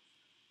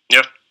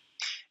 Yeah.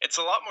 It's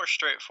a lot more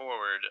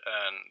straightforward,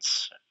 and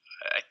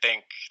I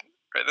think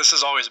this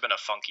has always been a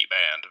funky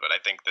band, but I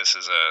think this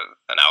is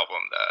an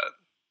album that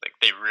like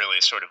they really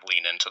sort of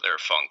lean into their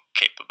funk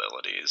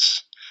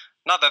capabilities.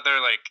 Not that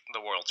they're like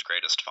the world's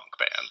greatest funk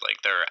band,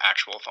 like there are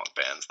actual funk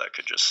bands that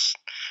could just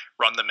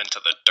run them into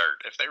the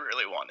dirt if they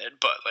really wanted,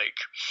 but like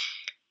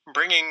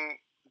bringing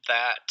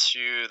that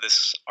to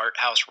this art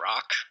house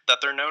rock that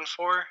they're known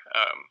for,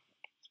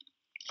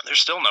 there's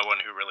still no one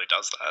who really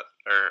does that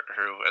or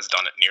who has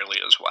done it nearly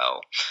as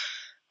well.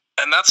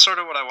 And that's sort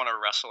of what I want to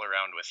wrestle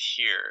around with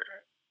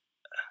here.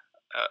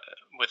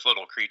 With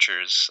Little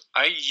Creatures,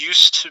 I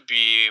used to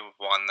be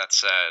one that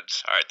said,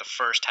 all right, the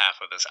first half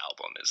of this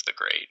album is the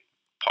great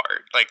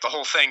part. Like, the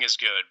whole thing is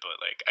good, but,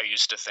 like, I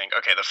used to think,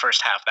 okay, the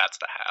first half, that's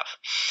the half.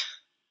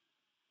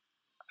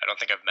 I don't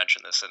think I've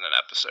mentioned this in an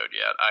episode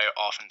yet. I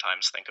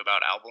oftentimes think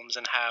about albums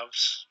in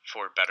halves,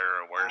 for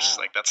better or worse.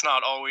 Wow. Like, that's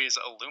not always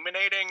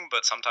illuminating,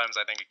 but sometimes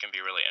I think it can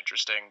be really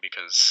interesting,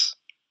 because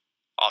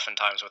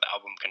oftentimes with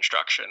album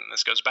construction,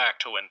 this goes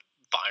back to when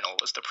vinyl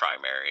was the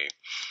primary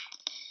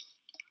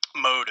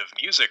mode of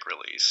music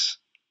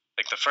release.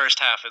 Like the first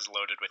half is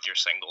loaded with your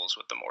singles,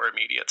 with the more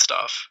immediate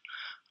stuff,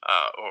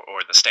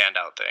 or the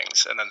standout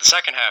things, and then the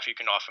second half you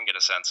can often get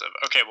a sense of,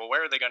 okay, well, where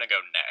are they going to go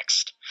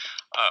next?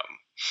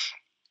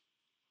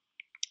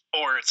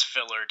 Or it's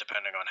filler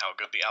depending on how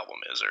good the album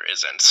is or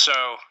isn't.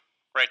 So,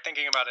 right,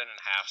 thinking about it in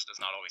halves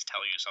does not always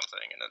tell you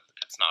something, and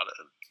it's not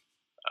a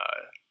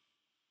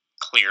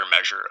clear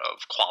measure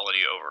of quality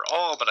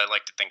overall, but I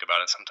like to think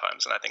about it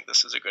sometimes, and I think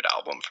this is a good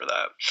album for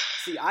that.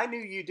 See, I knew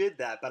you did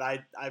that, but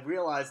I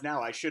realize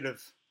now I should have,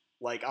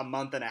 like a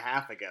month and a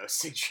half ago,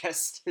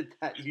 suggested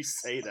that you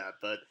say that.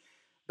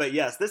 But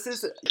yes, this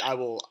is. I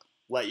will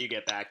let you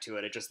get back to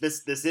it. It just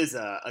this is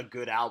a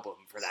good album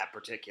for that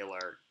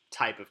particular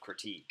type of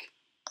critique.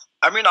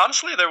 I mean,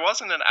 honestly, there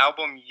wasn't an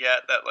album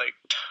yet that like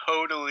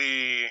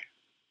totally.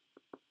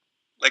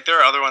 Like, there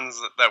are other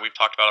ones that we've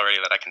talked about already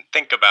that I can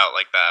think about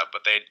like that,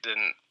 but they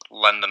didn't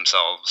lend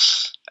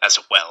themselves as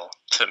well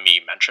to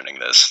me mentioning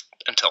this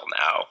until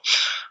now.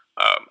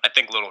 I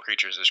think Little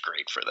Creatures is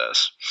great for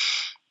this.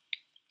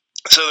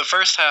 So the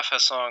first half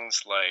has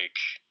songs like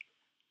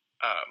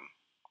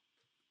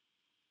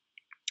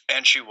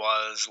And She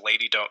Was,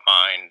 Lady Don't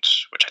Mind,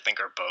 which I think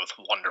are both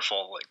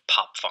wonderful like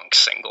pop funk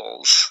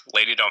singles.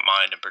 Lady Don't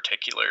Mind in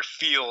particular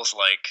feels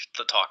like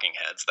the Talking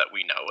Heads that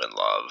we know and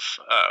love.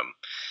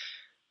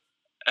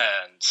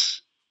 And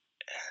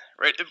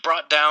right, it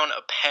brought down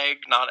a peg,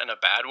 not in a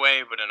bad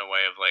way, but in a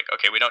way of like,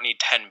 okay, we don't need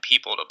 10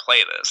 people to play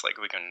this. Like,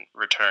 we can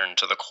return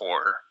to the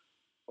core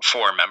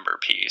 4-member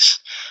piece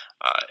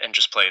and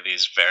just play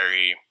these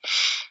very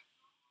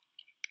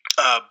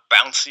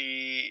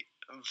bouncy,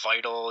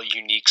 vital,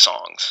 unique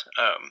songs.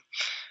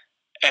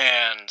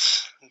 And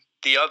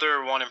the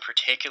other one in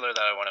particular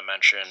that I want to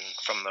mention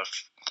from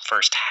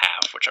first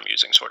half, which I'm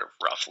using sort of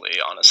roughly,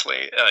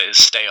 honestly, is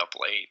Stay Up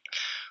Late,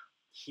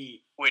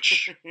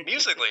 which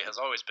musically has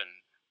always been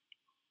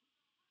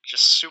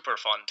just super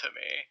fun to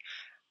me.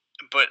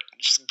 But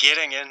just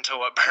getting into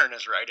what Byrne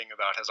is writing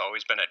about has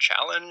always been a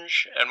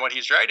challenge, and what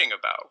he's writing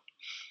about.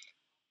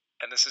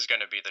 And this is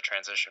going to be the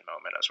transition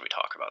moment as we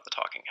talk about the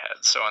Talking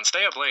Heads. So on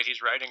Stay Up Late,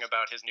 he's writing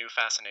about his new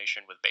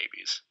fascination with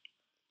babies.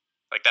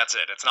 Like, that's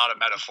it. It's not a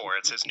metaphor.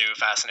 It's his new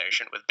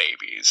fascination with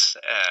babies.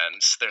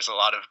 And there's a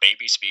lot of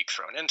baby speak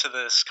thrown into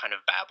this kind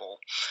of babble.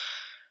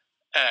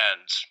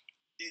 And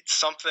it's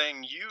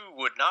something you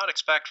would not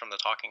expect from the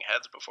Talking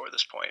Heads before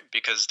this point,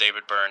 because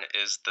David Byrne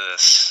is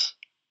this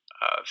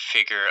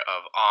figure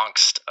of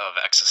angst, of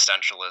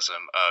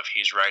existentialism, of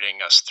he's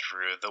writing us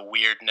through the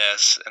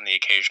weirdness and the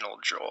occasional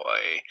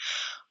joy,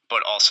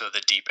 but also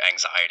the deep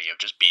anxiety of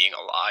just being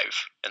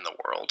alive in the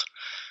world.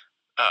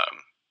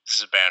 This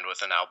is a band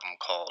with an album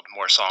called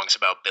More Songs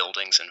About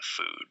Buildings and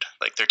Food.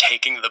 Like, they're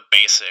taking the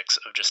basics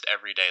of just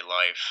everyday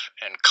life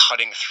and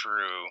cutting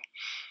through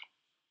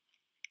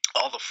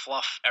all the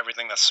fluff,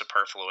 everything that's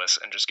superfluous,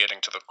 and just getting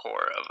to the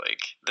core of,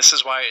 like, this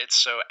is why it's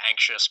so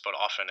anxious but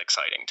often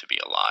exciting to be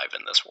alive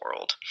in this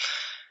world.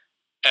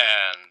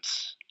 And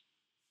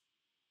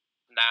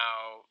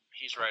now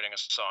he's writing a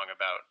song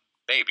about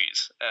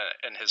babies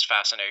and his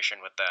fascination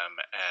with them,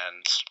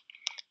 and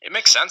it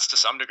makes sense to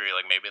some degree.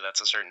 Like, maybe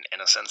that's a certain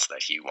innocence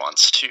that he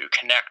wants to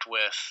connect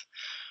with.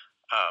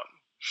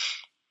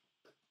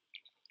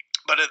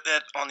 But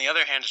on the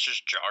other hand, it's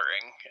just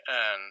jarring,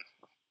 and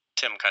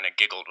Tim kind of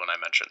giggled when I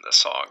mentioned this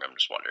song. I'm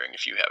just wondering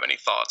if you have any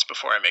thoughts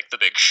before I make the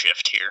big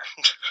shift here.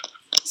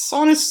 This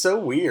song is so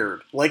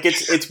weird. Like,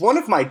 it's one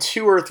of my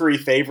 2 or 3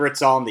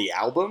 favorites on the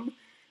album.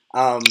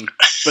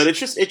 But it's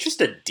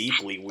just a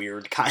deeply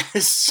weird kind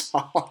of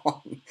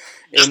song.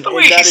 Just the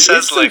way he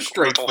says, so like,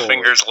 little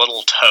fingers,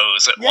 little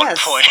toes at one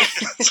point.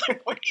 It's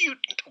like, what?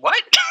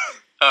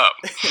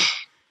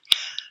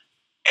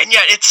 And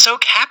yet it's so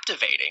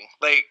captivating.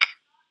 Like,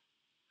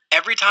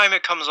 every time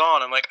it comes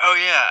on, I'm like, oh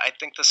yeah, I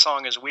think this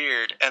song is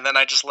weird, and then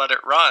I just let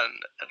it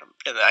run,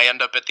 and I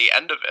end up at the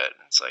end of it.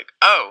 It's like,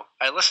 oh,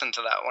 I listened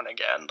to that one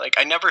again. Like,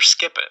 I never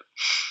skip it.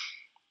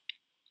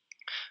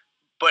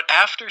 But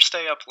after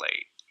Stay Up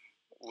Late,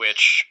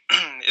 which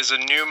is a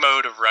new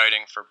mode of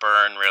writing for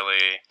Byrne,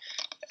 really,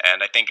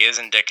 and I think is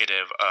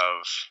indicative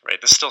of,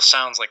 right, this still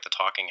sounds like the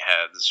Talking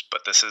Heads,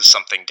 but this is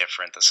something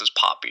different. This is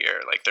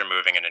poppier, like they're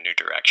moving in a new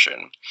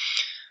direction.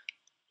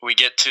 We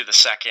get to the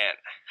second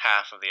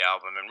half of the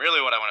album, and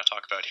really what I want to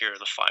talk about here are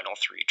the final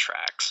 3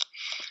 tracks.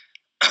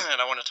 And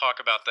I want to talk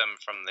about them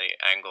from the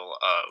angle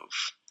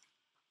of,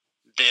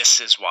 this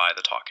is why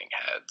the Talking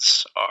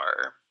Heads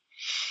are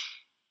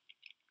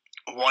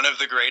one of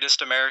the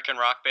greatest American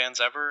rock bands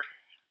ever.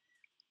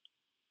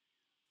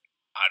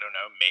 I don't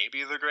know,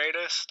 maybe the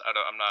greatest. I'd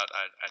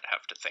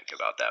have to think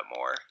about that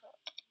more.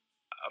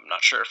 I'm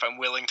not sure if I'm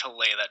willing to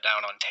lay that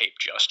down on tape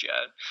just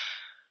yet.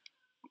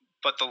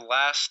 But the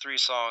last 3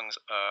 songs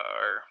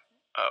are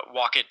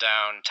Walk It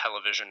Down,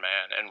 Television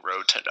Man, and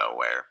Road to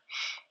Nowhere.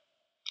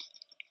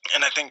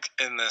 And I think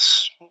in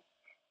this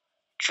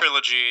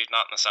trilogy,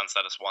 not in the sense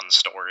that it's one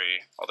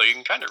story, although you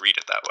can kind of read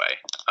it that way,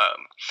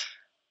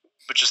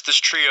 but just this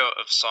trio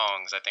of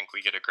songs, I think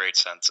we get a great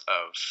sense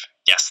of,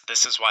 yes,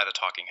 this is why the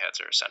Talking Heads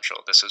are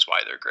essential. This is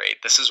why they're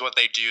great. This is what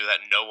they do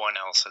that no one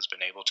else has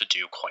been able to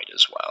do quite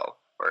as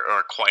well,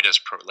 or quite as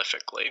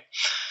prolifically.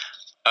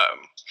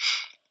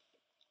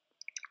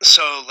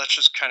 So let's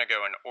just kind of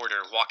go in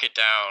order. Walk It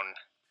Down.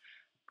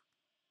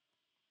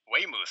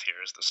 Weymouth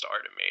here is the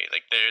star to me.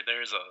 Like,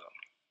 there's a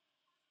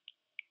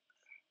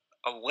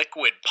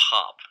liquid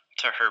pop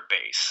to her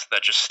bass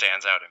that just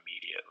stands out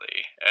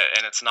immediately.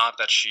 And it's not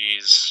that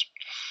she's,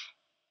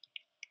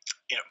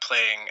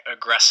 playing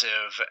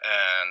aggressive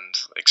and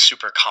like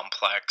super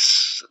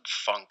complex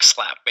funk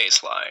slap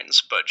bass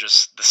lines, but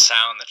just the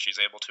sound that she's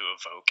able to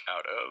evoke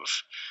out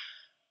of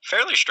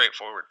fairly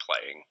straightforward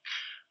playing.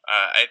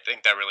 I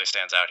think that really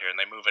stands out here, and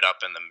they move it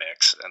up in the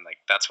mix, and like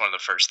that's one of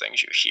the first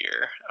things you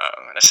hear.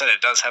 And I said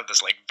it does have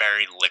this like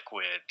very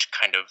liquid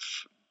kind of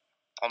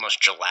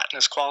almost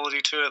gelatinous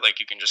quality to it. Like,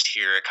 you can just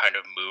hear it kind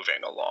of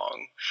moving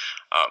along,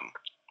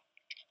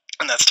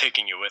 and that's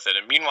taking you with it.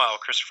 And meanwhile,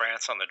 Chris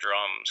France on the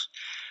drums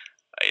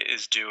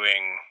is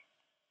doing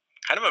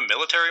kind of a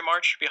military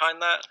march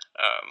behind that.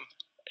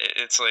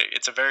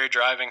 It's a very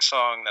driving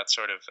song that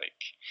sort of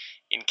like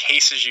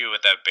encases you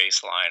with that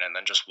bass line and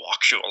then just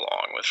walks you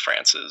along with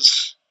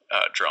France's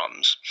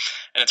drums.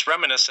 And it's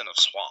reminiscent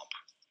of Swamp,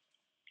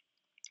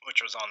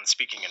 which was on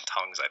Speaking in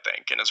Tongues, I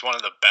think, and is one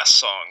of the best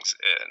songs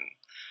in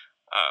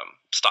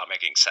Stop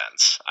Making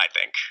Sense, I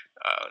think.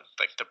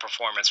 Like, the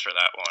performance for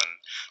that one,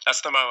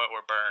 that's the moment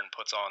where Byrne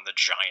puts on the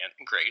giant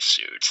gray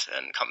suit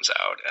and comes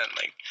out, and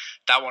like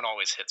that one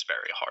always hits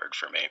very hard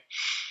for me.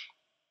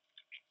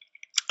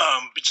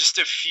 But just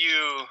a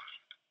few,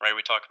 right,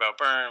 we talk about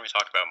Byrne, we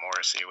talk about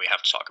Morrissey, we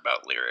have to talk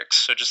about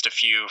lyrics, so just a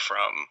few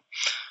from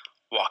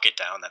Walk It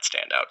Down that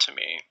stand out to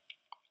me.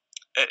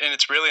 And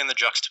it's really in the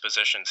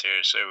juxtapositions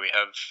here. So we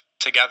have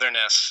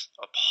togetherness,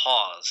 a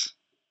pause,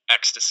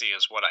 ecstasy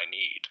is what I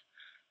need.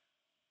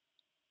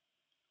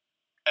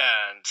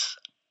 And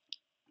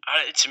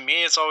to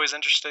me, it's always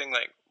interesting,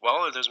 like,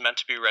 well, are those meant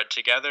to be read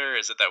together?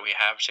 Is it that we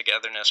have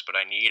togetherness, but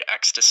I need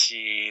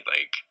ecstasy?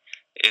 Like,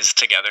 is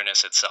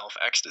togetherness itself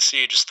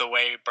ecstasy? Just the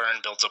way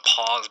Byrne builds a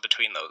pause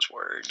between those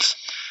words,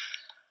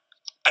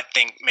 I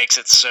think, makes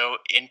it so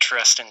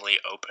interestingly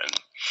open.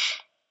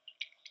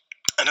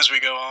 And as we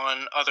go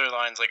on, other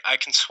lines like, I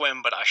can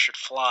swim, but I should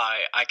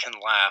fly. I can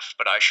laugh,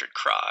 but I should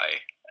cry.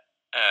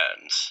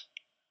 And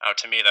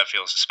to me, that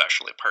feels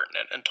especially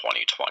pertinent in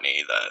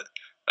 2020, that,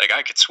 like,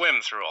 I could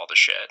swim through all the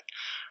shit,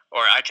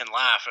 or I can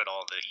laugh at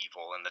all the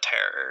evil and the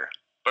terror,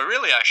 but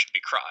really I should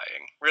be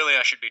crying. Really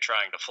I should be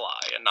trying to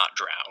fly and not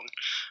drown.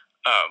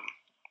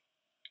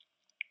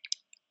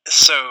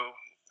 So,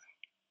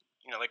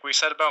 like we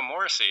said about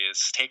Morrissey,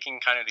 is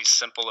taking kind of these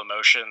simple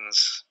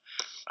emotions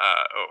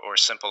or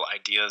simple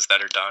ideas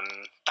that are done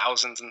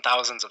thousands and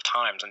thousands of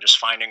times and just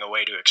finding a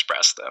way to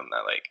express them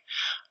that, like,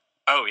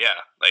 oh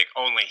yeah, like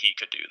only he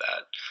could do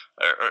that,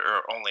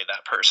 or only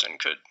that person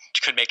could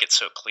make it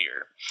so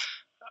clear.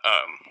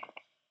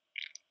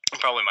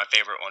 Probably my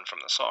favorite one from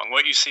the song.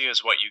 What you see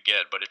is what you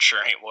get, but it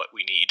sure ain't what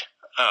we need.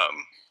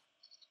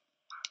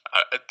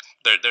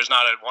 There's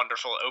not a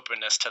wonderful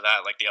openness to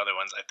that like the other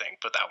ones, I think,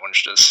 but that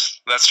one's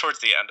that's towards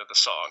the end of the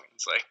song.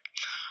 It's like,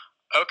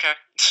 okay.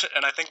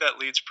 And I think that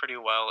leads pretty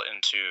well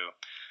into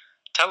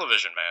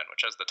Television Man,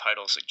 which, as the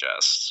title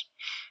suggests,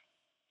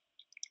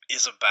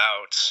 is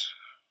about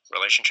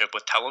relationship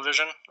with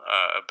television,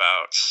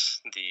 about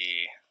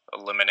the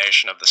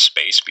elimination of the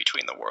space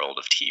between the world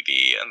of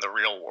TV and the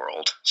real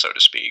world, so to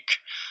speak.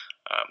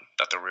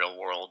 That the real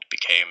world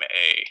became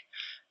a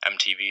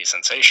MTV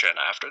sensation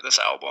after this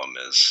album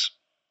is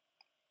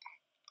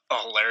a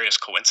hilarious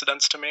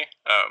coincidence to me.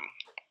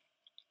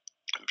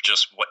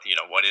 Just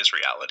what is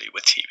reality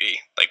with TV?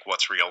 Like,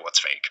 what's real, what's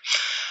fake?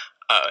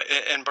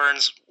 And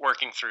Byrne's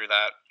working through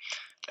that.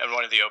 And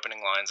one of the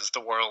opening lines is,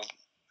 the world,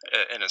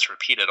 and it's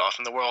repeated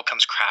often, the world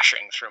comes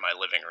crashing through my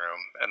living room.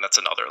 And that's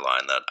another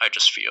line that I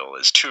just feel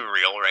is too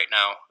real right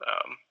now.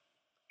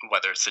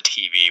 Whether it's the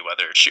TV,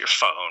 whether it's your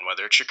phone,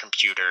 whether it's your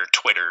computer,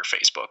 Twitter,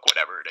 Facebook,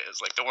 whatever it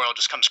is, like, the world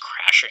just comes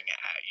crashing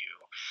at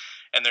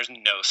you, and there's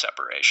no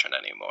separation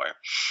anymore.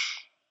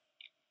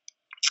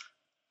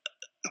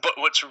 But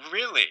what's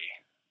really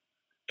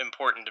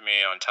important to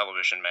me on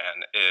Television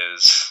Man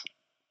is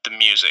the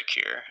music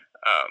here,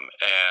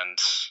 and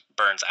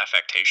Byrne's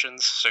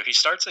affectations. So he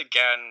starts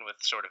again with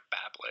sort of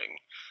babbling.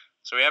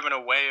 So we have, in a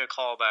way, a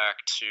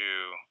callback to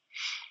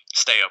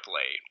Stay Up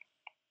Late,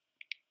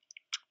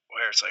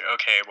 where it's like,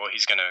 okay, well,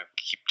 he's going to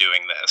keep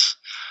doing this.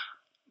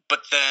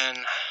 But then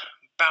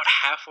about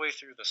halfway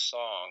through the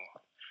song,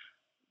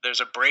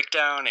 there's a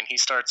breakdown and he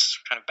starts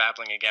kind of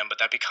babbling again, but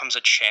that becomes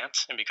a chant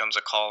and becomes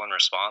a call and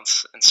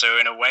response. And so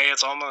in a way,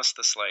 it's almost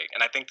this, like,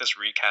 and I think this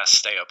recast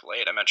Stay Up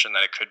Late, I mentioned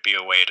that it could be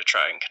a way to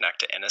try and connect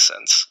to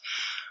Innocence.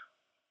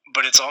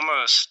 But it's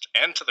almost,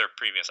 and to their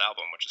previous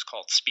album, which is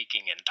called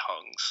Speaking in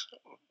Tongues,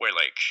 where,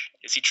 like,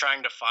 is he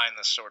trying to find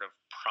this sort of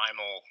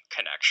primal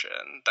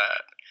connection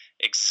that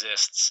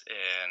exists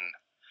in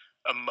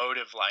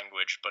emotive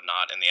language, but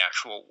not in the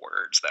actual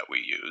words that we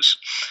use?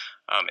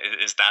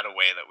 Is that a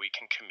way that we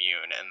can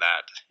commune and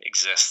that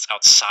exists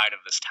outside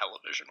of this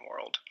television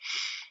world?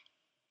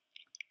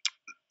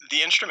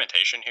 The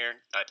instrumentation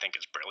here, I think,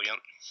 is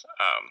brilliant.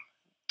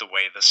 The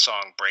way this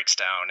song breaks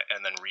down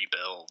and then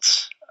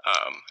rebuilds,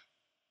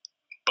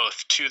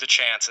 both to the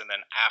chants and then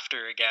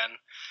after again.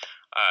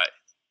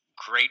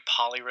 Great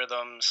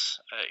polyrhythms.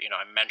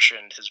 I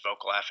mentioned his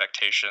vocal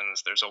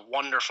affectations. There's a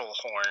wonderful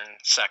horn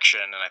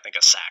section and I think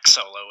a sax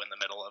solo in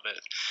the middle of it.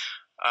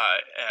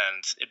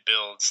 And it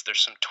builds.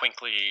 There's some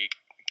twinkly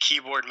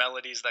keyboard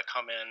melodies that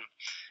come in.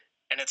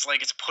 And it's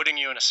like it's putting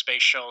you in a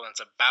space shuttle and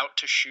it's about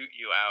to shoot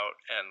you out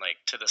and, like,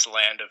 to this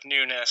land of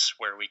newness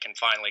where we can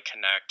finally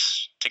connect.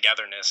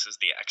 Togetherness is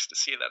the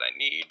ecstasy that I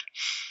need.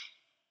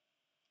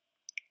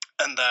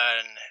 And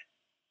then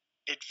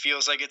it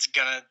feels like it's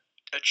gonna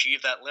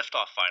achieve that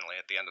liftoff finally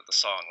at the end of the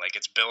song. Like,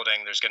 it's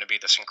building, there's gonna be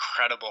this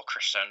incredible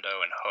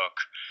crescendo and hook,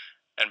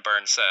 and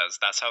Byrne says,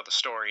 that's how the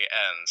story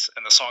ends,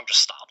 and the song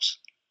just stops.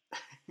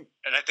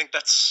 And I think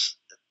that's,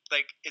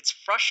 like, it's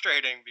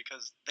frustrating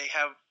because they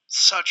have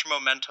such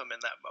momentum in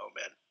that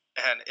moment,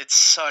 and it's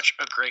such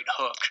a great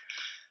hook.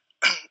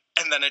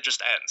 And then it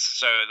just ends.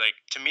 So, like,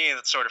 to me,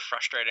 that's sort of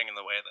frustrating in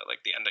the way that,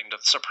 like, the ending to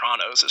The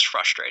Sopranos is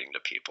frustrating to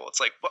people. It's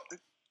like, well,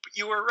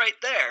 you were right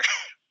there.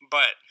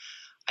 But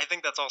I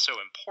think that's also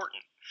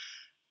important.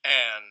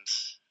 And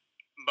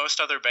most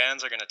other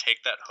bands are going to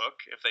take that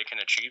hook if they can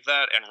achieve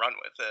that and run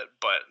with it.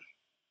 But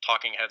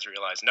Talking Heads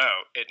realize, no,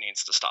 it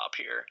needs to stop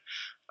here.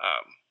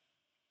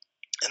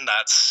 And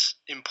that's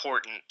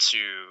important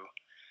to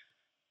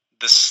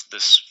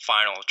this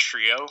final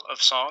trio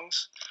of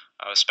songs,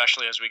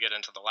 especially as we get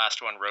into the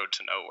last one, Road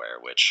to Nowhere,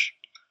 which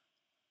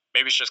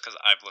maybe it's just because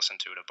I've listened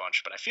to it a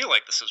bunch, but I feel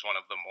like this is one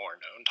of the more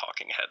known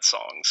Talking Head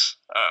songs.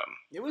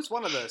 It was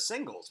one of the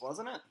singles,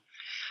 wasn't it?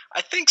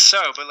 I think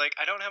so, but, like,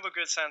 I don't have a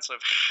good sense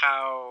of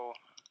how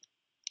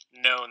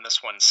known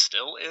this one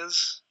still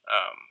is.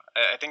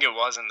 I think it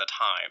was in the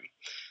time,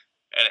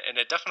 and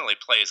it definitely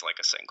plays like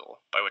a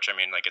single, by which I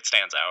mean like it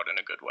stands out in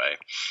a good way.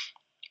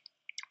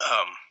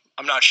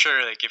 I'm not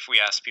sure like if we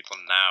ask people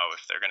now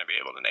if they're going to be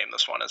able to name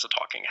this one as a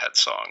Talking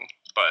Heads song,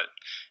 but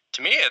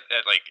to me,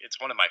 it's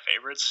one of my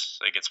favorites.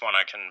 Like it's one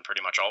I can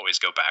pretty much always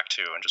go back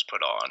to and just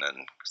put on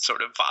and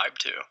sort of vibe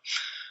to.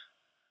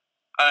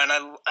 And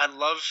I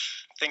love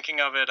thinking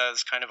of it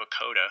as kind of a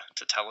coda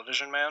to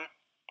Television Man,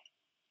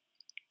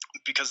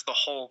 because the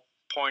whole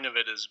point of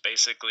it is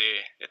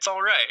basically, it's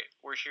all right.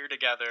 We're here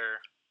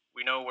together.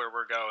 We know where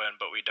we're going,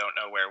 but we don't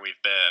know where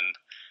we've been.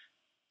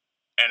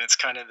 And it's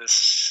kind of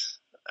this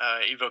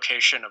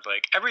evocation of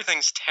like,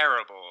 everything's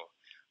terrible,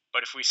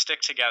 but if we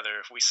stick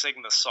together, if we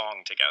sing the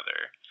song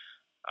together,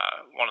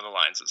 one of the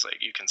lines is like,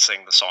 you can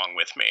sing the song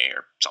with me,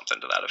 or something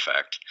to that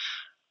effect.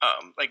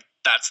 Like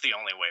that's the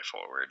only way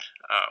forward.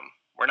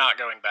 We're not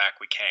going back.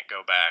 We can't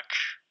go back.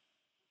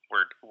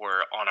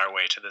 We're on our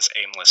way to this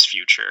aimless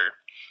future.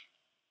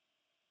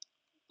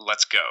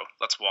 Let's go.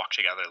 Let's walk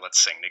together.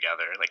 Let's sing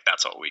together. Like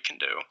that's all we can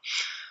do.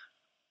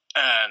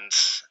 And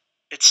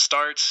it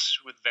starts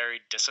with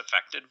very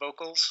disaffected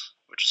vocals,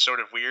 which is sort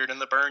of weird in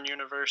the Byrne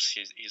universe.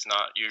 He's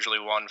not usually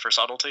one for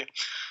subtlety.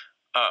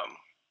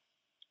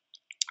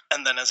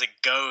 And then as it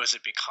goes,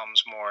 it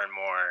becomes more and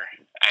more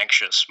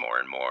anxious, more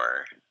and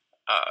more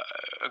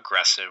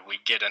aggressive. We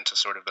get into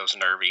sort of those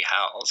nervy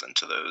howls,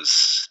 into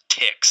those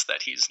tics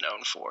that he's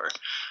known for.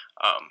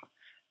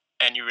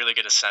 And you really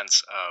get a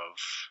sense of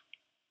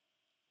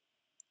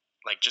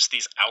like just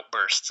these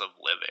outbursts of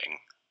living.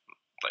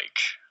 Like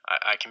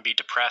I can be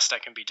depressed, I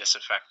can be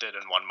disaffected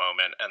in one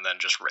moment, and then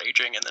just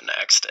raging in the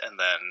next, and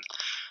then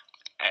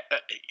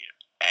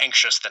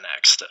anxious the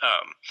next.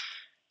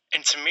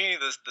 And to me,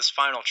 this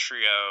final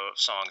trio of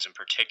songs in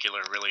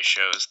particular really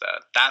shows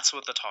that that's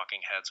what the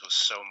Talking Heads was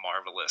so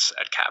marvelous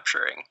at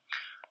capturing.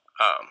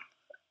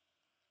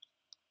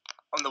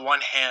 On the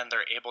one hand,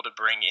 they're able to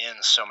bring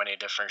in so many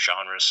different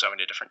genres, so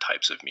many different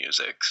types of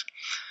music,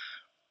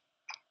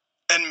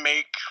 and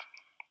make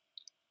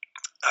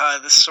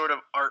this sort of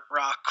art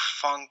rock,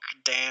 funk,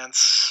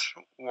 dance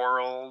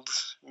world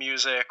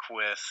music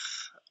with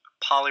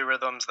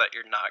polyrhythms that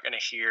you're not going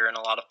to hear in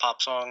a lot of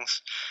pop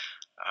songs.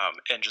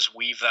 And just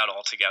weave that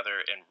all together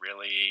in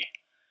really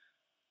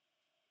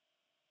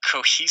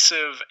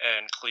cohesive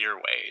and clear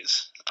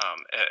ways.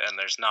 And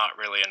there's not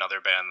really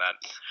another band that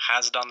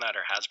has done that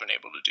or has been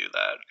able to do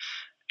that.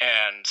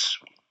 And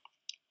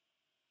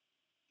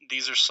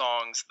these are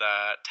songs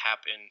that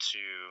tap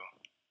into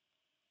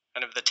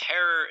kind of the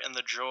terror and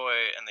the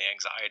joy and the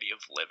anxiety of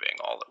living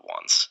all at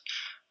once.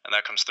 And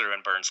that comes through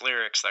in Byrne's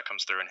lyrics, that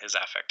comes through in his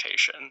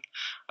affectation,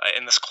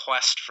 in this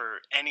quest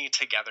for any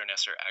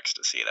togetherness or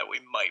ecstasy that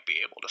we might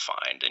be able to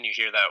find. And you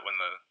hear that when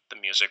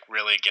the music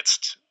really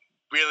gets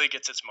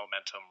its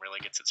momentum, really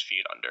gets its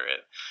feet under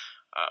it.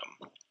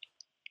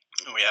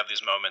 And we have these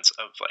moments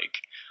of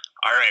like,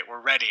 all right, we're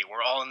ready,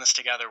 we're all in this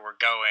together,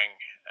 we're going.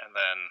 And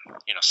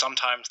then,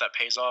 sometimes that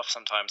pays off,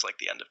 sometimes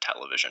like the end of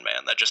Television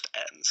Man, that just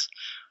ends.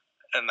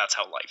 And that's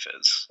how life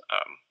is.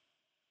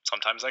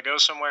 Sometimes that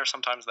goes somewhere,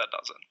 sometimes that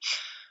doesn't.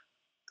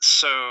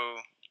 So,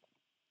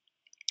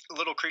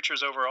 Little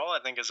Creatures overall, I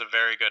think, is a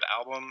very good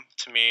album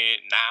to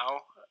me now.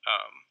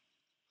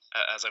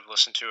 As I've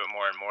listened to it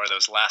more and more,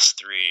 those last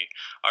three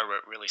are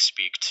what really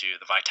speak to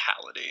the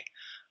vitality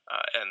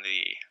and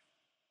the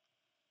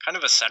kind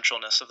of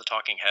essentialness of the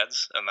Talking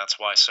Heads, and that's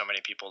why so many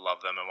people love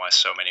them and why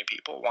so many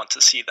people want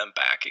to see them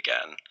back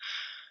again.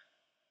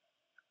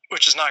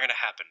 Which is not going to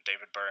happen.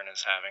 David Byrne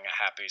is having a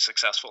happy,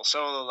 successful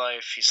solo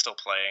life. He's still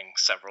playing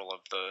several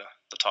of the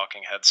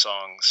Talking Head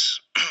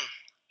songs.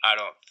 I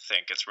don't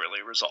think it's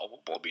really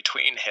resolvable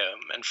between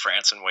him and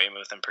France and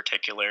Weymouth in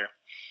particular.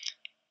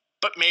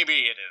 But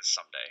maybe it is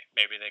someday.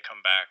 Maybe they come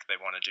back, they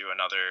want to do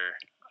another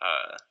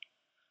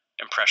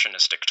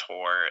impressionistic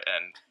tour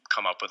and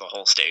come up with a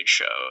whole stage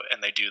show,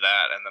 and they do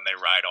that, and then they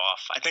ride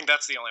off. I think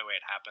that's the only way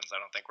it happens.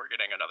 I don't think we're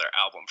getting another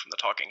album from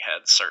the Talking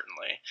Heads,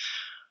 certainly.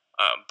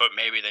 But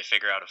maybe they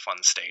figure out a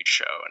fun stage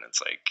show, and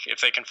it's like, if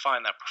they can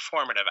find that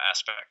performative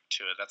aspect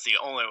to it, that's the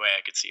only way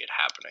I could see it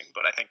happening.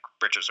 But I think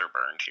bridges are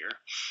burned here.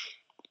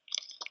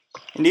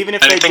 And even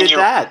if they did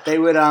that, they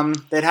would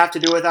they'd have to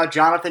do it without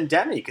Jonathan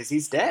Demme because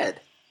he's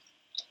dead.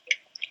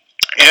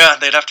 Yeah,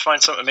 they'd have to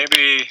find something.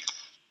 Maybe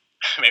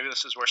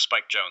this is where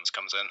Spike Jonze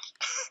comes in.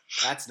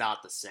 That's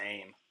not the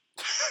same.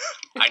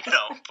 I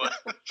know, but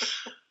I'm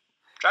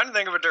trying to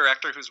think of a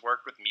director who's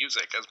worked with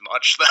music as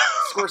much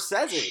though.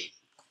 Scorsese.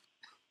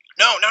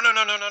 No.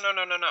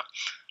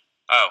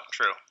 Oh,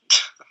 true.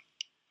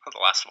 The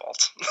Last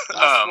Waltz.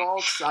 Last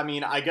Waltz, I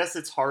mean, I guess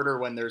it's harder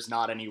when there's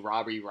not any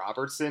Robbie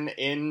Robertson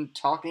in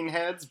Talking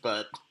Heads,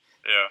 but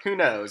yeah, who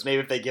knows? Maybe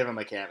if they give him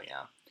a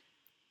cameo.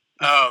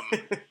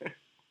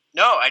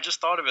 No, I just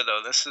thought of it,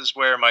 though. This is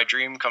where my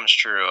dream comes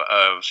true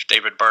of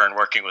David Byrne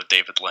working with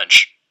David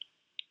Lynch.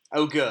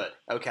 Oh, good.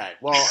 Okay.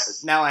 Well,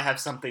 now I have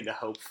something to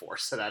hope for,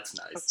 so that's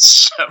nice.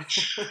 So,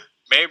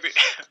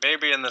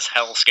 maybe in this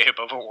hellscape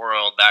of a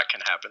world, that can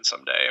happen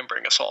someday and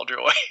bring us all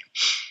joy.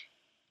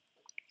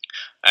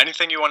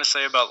 Anything you want to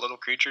say about Little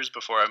Creatures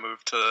before I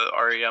move to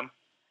REM?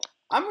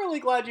 I'm really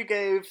glad you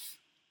gave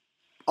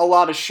a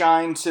lot of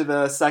shine to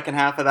the second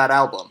half of that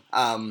album.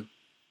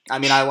 I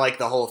mean, I like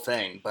the whole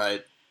thing,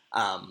 but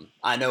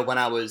I know when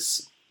I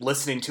was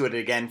listening to it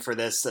again for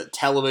this,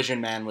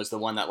 Television Man was the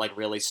one that like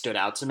really stood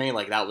out to me.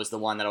 Like that was the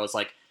one that I was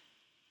like,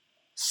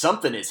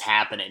 something is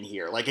happening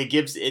here. Like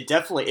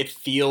it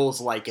feels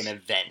like an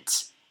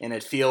event, and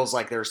it feels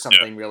like there's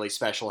something really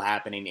special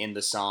happening in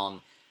the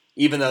song.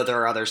 Even though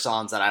there are other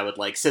songs that I would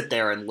like sit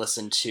there and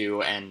listen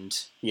to, and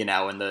in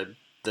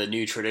the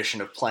new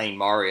tradition of playing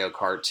Mario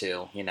Kart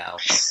too,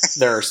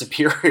 there are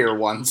superior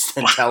ones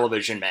than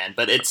Television Man,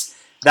 but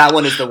that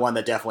one is the one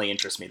that definitely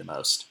interests me the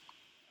most.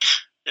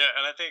 Yeah,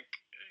 and I think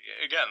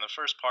again the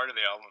first part of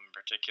the album in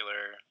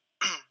particular,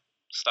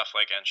 stuff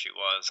like "And She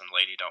Was" and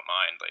 "Lady Don't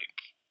Mind,"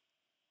 like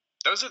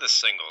those are the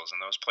singles,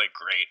 and those play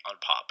great on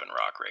pop and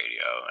rock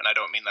radio. And I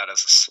don't mean that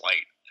as a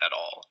slight at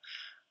all,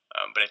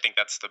 but I think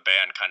that's the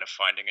band kind of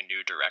finding a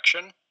new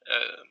direction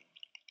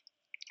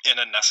in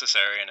a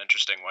necessary and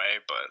interesting way.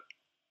 But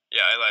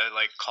yeah, I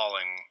like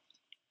calling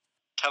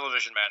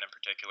Television Man in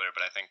particular,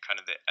 but I think kind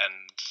of the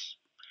end,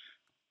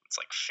 it's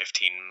like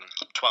 15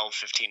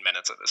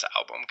 minutes of this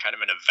album, kind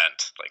of an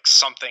event. Like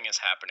something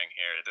is happening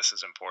here. This is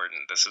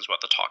important. This is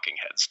what the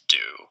Talking Heads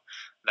do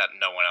that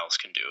no one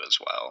else can do as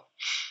well.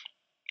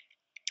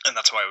 And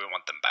that's why we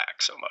want them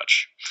back so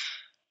much.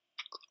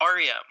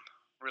 REM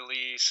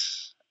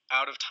release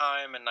Out of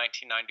Time in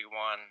 1991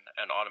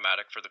 and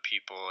Automatic for the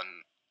People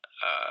in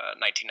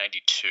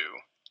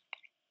 1992.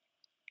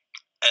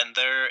 And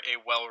they're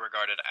a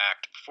well-regarded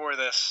act before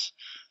this.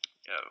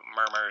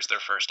 Murmur's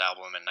their first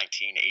album in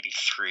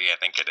 1983, I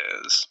think it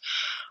is.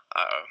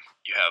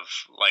 You have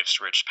Life's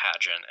Rich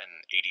Pageant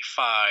in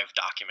 85,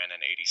 Document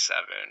in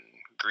 87,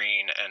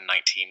 Green in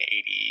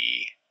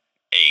 1988,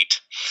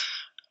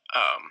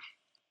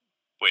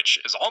 which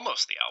is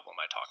almost the album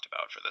I talked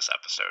about for this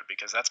episode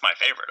because that's my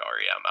favorite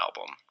REM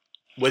album.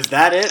 Was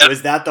that it?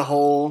 Was that the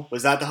whole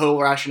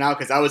rationale?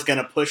 Because I was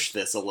gonna push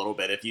this a little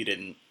bit if you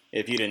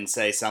didn't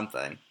say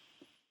something.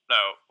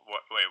 No,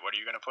 wait, what are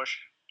you gonna push?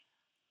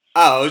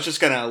 Oh, I was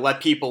just gonna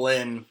let people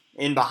in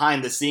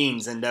behind the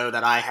scenes and know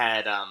that I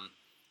had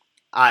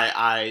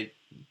I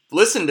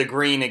listened to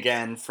Green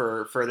again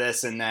for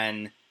this, and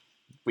then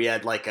we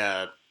had like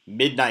a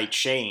midnight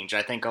change,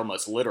 I think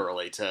almost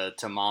literally to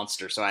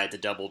Monster, so I had to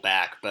double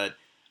back. But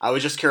I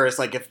was just curious,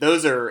 like if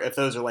those are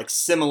like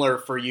similar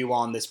for you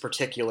on this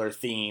particular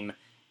theme,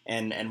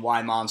 and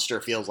why Monster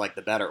feels like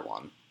the better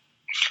one.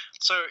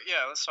 So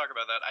yeah, let's talk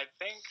about that. I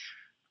think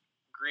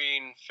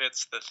Green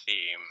fits the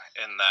theme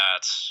in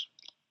that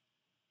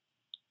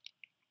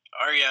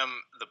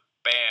REM, the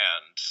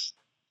band,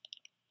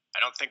 I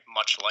don't think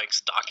much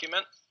likes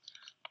Document.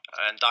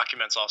 And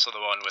Document's also the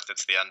one with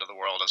It's the End of the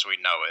World as We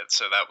Know It.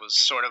 So that was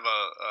sort of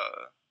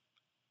a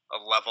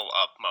level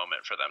up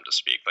moment for them to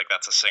speak. Like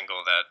that's a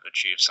single that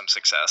achieved some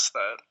success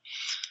that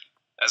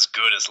as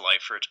good as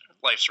Life's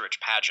Rich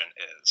Pageant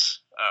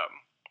is.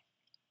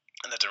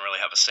 And that didn't really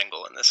have a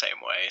single in the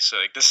same way. So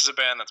like this is a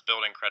band that's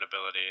building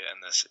credibility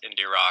in this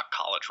indie rock,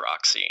 college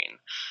rock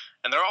scene.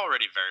 And they're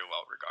already very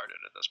well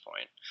regarded at this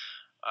point.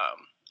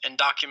 And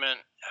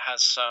Document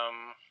has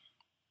some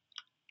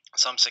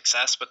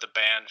success, but the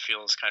band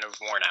feels kind of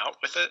worn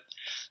out with it.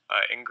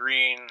 And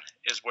Green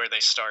is where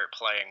they start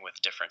playing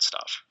with different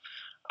stuff.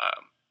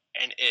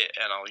 And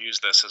I'll use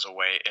this as a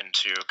way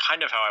into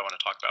kind of how I want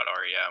to talk about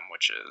REM,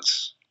 which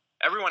is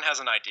everyone has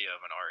an idea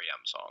of an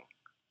REM song.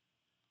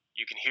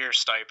 You can hear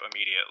Stipe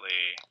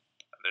immediately.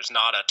 There's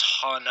not a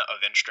ton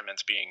of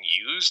instruments being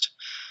used.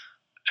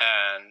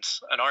 And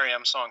an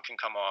REM song can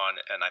come on,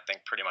 and I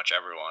think pretty much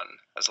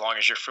everyone, as long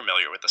as you're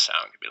familiar with the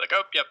sound, can be like,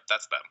 oh, yep,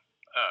 that's them.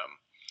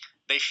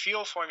 They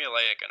feel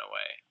formulaic in a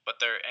way, but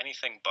they're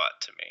anything but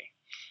to me.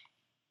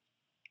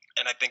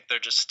 And I think they're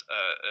just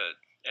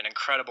an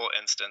incredible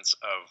instance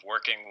of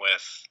working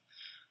with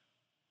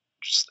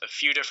just a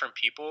few different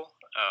people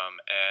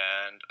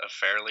and a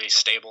fairly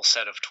stable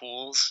set of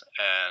tools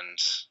and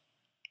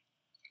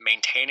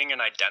maintaining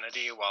an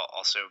identity while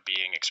also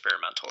being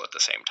experimental at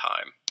the same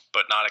time,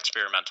 but not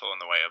experimental in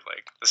the way of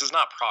like, this is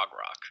not prog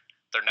rock.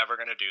 They're never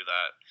going to do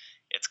that.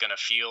 It's going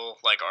to feel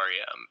like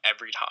REM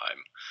every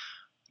time,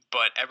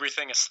 but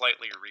everything is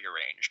slightly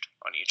rearranged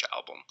on each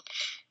album.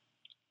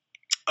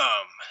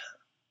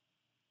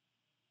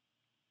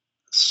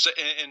 So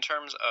in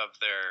terms of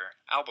their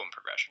album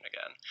progression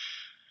again,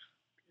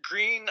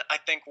 Green, I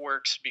think,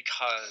 works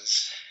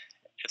because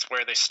it's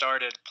where they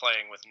started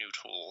playing with new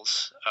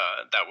tools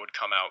that would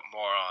come out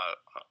more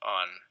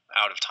on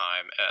Out of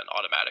Time and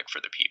Automatic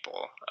for the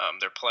People.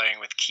 They're playing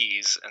with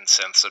keys and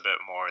synths a bit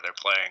more. They're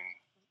playing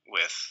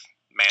with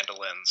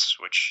mandolins,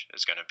 which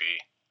is going to be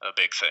a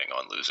big thing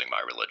on Losing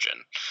My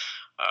Religion.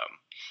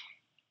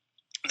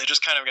 They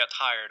just kind of got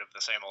tired of the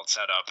same old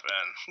setup,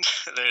 and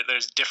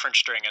there's different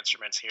string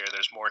instruments here.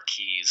 There's more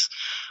keys.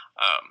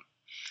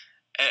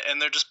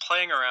 And they're just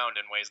playing around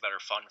in ways that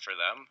are fun for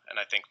them, and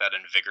I think that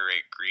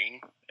invigorate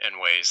Green in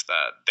ways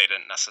that they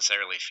didn't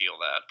necessarily feel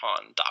that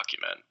on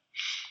Document.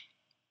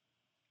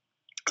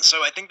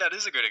 So I think that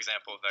is a good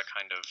example of that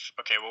kind of,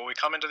 okay, well, we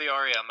come into the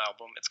REM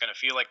album, it's going to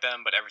feel like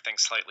them, but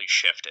everything's slightly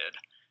shifted.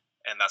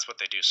 And that's what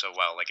they do so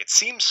well. Like, it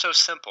seems so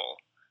simple,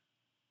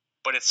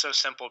 but it's so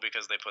simple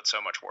because they put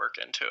so much work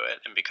into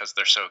it and because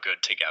they're so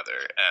good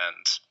together.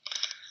 And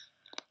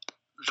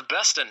the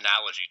best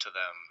analogy to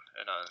them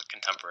in a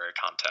contemporary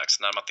context,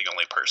 and I'm not the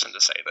only person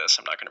to say this,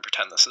 I'm not going to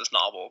pretend this is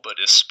novel,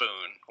 but is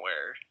Spoon,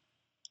 where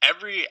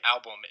every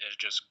album is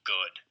just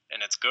good,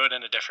 and it's good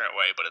in a different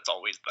way, but it's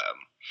always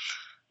them.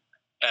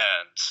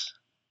 And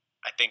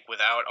I think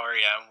without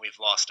REM,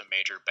 we've lost a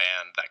major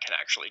band that can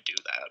actually do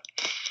that.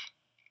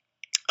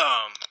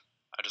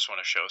 I just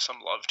want to show some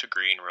love to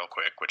Green real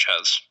quick, which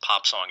has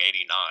Pop Song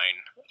 89,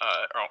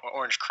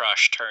 Orange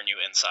Crush, Turn You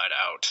Inside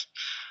Out,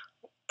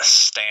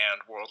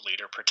 Stand, World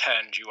Leader,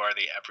 Pretend You Are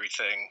the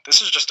Everything.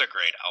 This is just a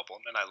great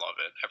album, and I love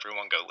it.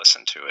 Everyone go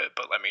listen to it,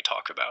 but let me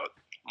talk about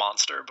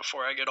Monster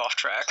before I get off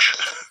track.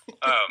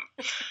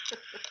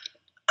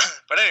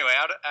 But anyway,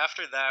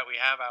 after that, we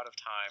have Out of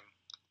Time,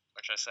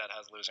 which I said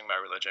has Losing My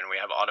Religion. We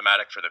have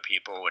Automatic for the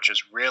People, which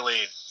is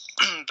really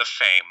the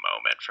fame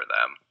moment for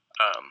them.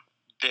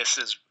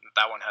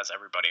 That one has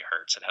Everybody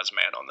Hurts. It has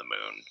Man on the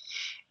Moon.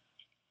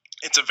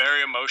 It's a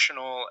very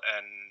emotional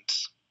and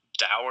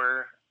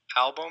dour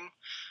album,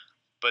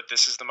 but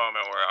this is the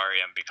moment where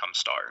REM becomes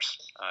stars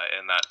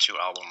in that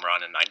 2-album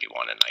run in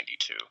 91 and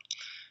 92.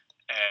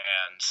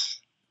 And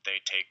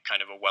they take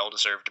kind of a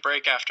well-deserved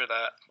break after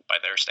that, by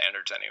their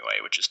standards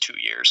anyway, which is 2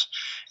 years,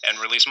 and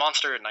release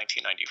Monster in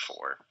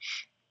 1994.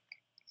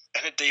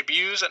 And it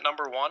debuts at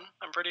number 1,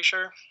 I'm pretty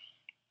sure.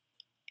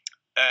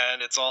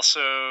 And it's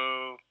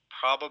also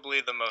probably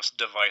the most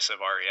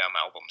divisive REM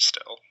album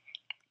still.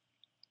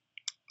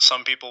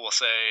 Some people will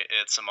say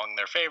it's among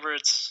their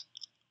favorites.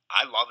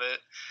 I love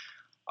it.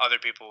 Other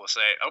people will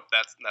say, "Oh,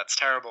 that's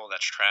terrible.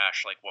 That's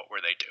trash. Like, what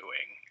were they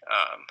doing?"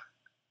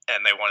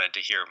 And they wanted to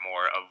hear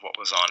more of what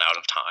was on Out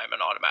of Time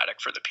and Automatic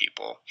for the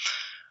People.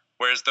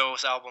 Whereas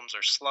those albums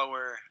are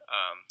slower.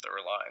 They're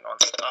relying on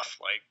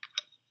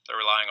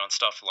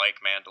stuff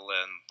like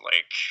mandolin,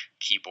 like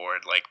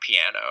keyboard, like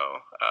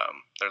piano.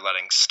 They're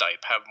letting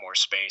Stipe have more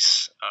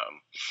space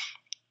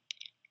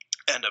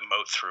and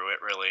emote through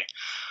it, really.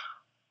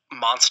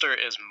 Monster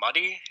is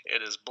muddy.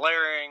 It is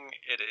blaring.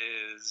 It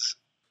is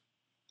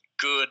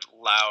good,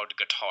 loud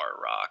guitar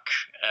rock.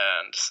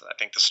 And I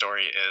think the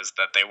story is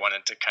that they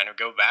wanted to kind of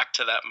go back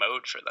to that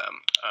mode for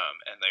them.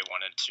 And they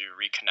wanted to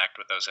reconnect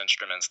with those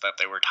instruments that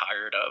they were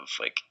tired of,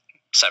 like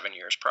 7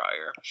 years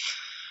prior.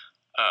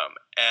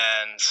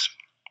 And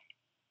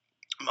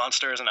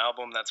Monster is an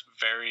album that's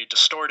very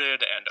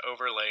distorted and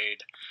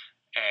overlaid,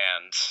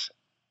 and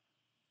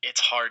it's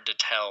hard to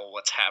tell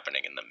what's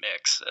happening in the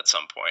mix at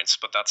some points,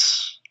 but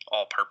that's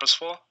all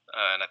purposeful,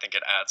 and I think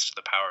it adds to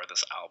the power of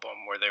this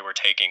album, where they were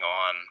taking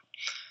on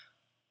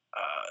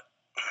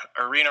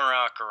arena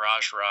rock,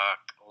 garage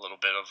rock, a little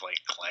bit of like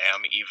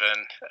glam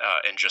even,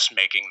 and just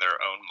making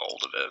their own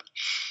mold of it.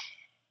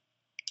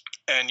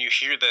 And you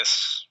hear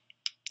this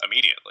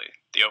immediately,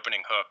 the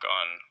opening hook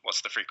on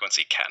What's the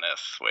Frequency,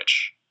 Kenneth,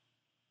 which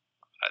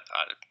I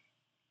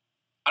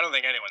don't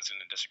think anyone's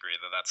going to disagree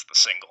that that's the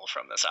single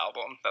from this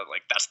album.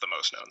 That's the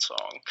most known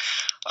song.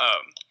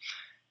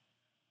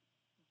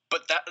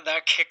 But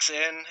that kicks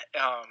in.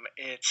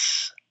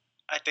 It's,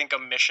 I think, a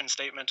mission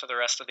statement to the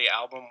rest of the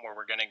album, where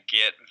we're going to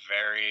get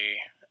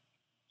very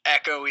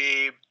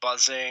echoey,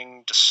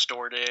 buzzing,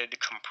 distorted,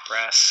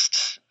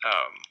 compressed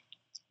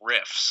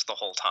riffs the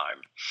whole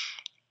time.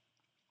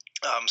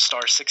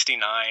 Star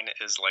 69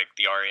 is like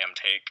the REM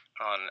take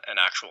on an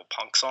actual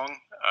punk song,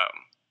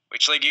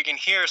 which like you can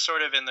hear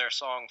sort of in their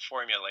song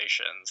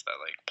formulations that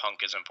like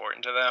punk is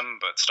important to them,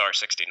 but Star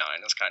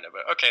 69 is kind of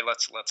okay,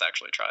 let's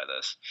actually try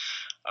this.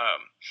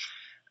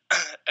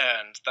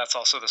 And that's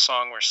also the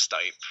song where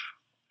Stipe,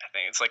 I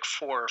think it's like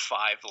 4 or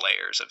 5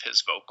 layers of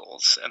his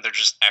vocals, and they're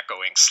just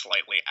echoing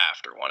slightly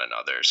after one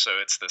another. So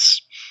it's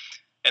this,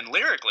 and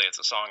lyrically it's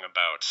a song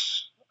about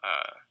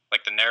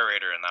like the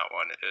narrator in that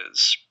one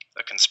is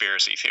a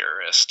conspiracy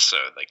theorist,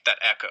 so like that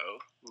echo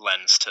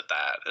lends to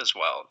that as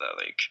well, that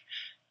like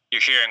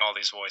you're hearing all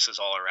these voices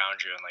all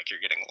around you and like you're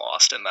getting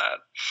lost in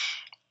that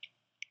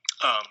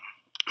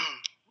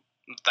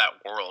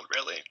that world,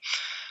 really.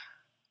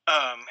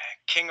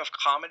 King of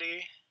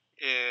Comedy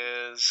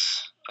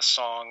is a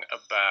song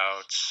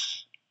about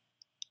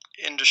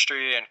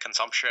industry and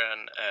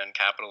consumption and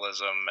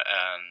capitalism,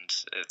 and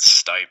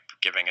it's Stipe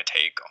giving a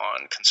take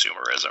on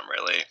consumerism,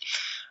 really.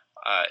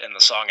 And the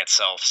song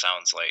itself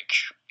sounds like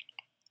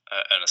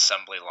an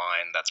assembly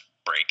line that's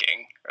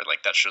breaking, or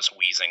like that's just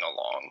wheezing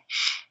along.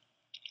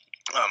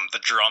 The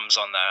drums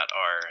on that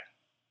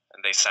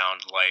they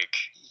sound like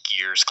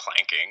gears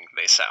clanking.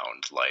 They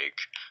sound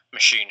like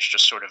machines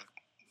just sort of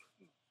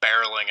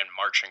barreling and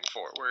marching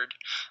forward.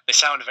 They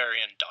sound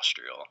very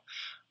industrial.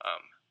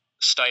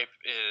 Stipe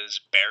is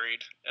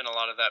buried in a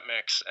lot of that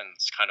mix, and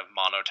it's kind of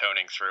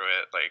monotoning through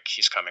it, like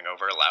he's coming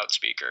over a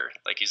loudspeaker,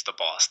 like he's the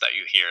boss that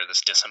you hear,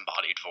 this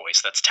disembodied voice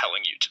that's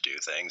telling you to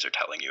do things or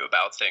telling you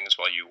about things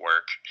while you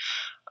work.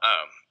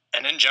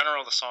 And in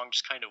general, the song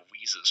just kind of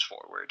wheezes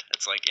forward.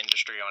 It's like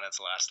industry on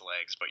its last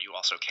legs, but you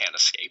also can't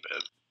escape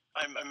it.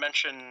 I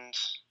mentioned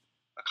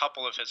a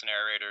couple of his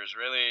narrators,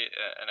 really,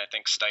 and I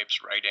think Stipe's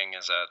writing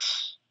is at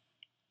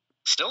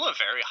still a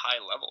very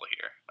high level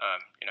here.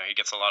 He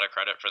gets a lot of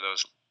credit for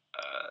those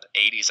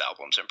 80s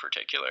albums in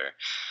particular.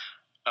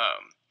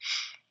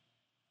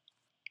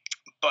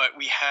 But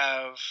we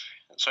have,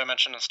 so I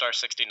mentioned in Star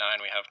 69,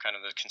 we have kind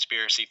of the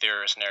conspiracy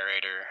theorist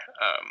narrator.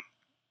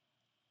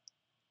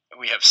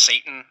 We have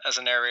Satan as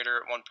a narrator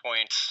at one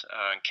point.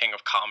 King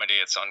of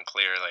Comedy, it's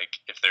unclear like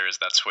if there is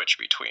that switch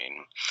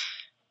between,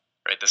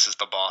 right, this is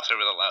the boss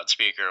over the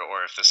loudspeaker,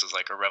 or if this is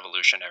like a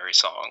revolutionary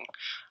song,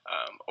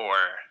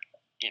 or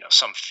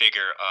some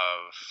figure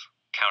of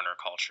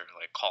counterculture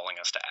like calling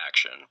us to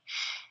action.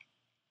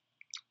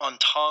 On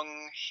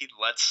Tongue, he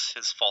lets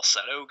his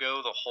falsetto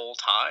go the whole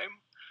time,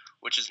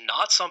 which is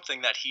not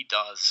something that he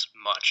does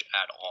much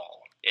at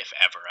all, if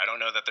ever. I don't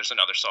know that there's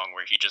another song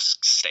where he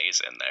just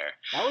stays in there.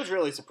 I was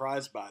really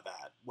surprised by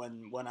that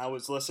when I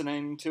was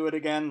listening to it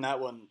again. That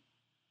one,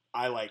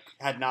 I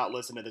had not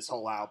listened to this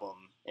whole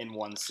album in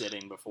one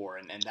sitting before,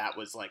 and that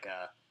was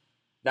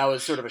that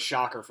was sort of a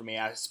shocker for me,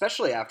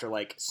 especially after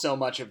so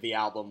much of the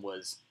album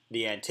was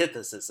the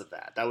antithesis of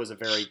that. That was a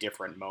very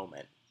different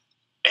moment.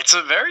 It's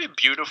a very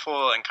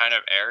beautiful and kind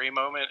of airy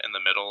moment in the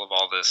middle of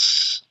all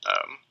this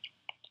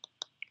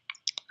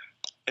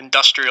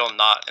industrial,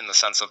 not in the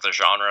sense of the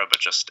genre, but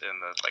just in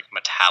the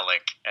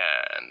metallic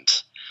and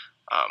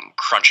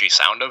crunchy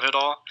sound of it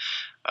all.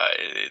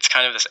 It's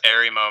kind of this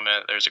airy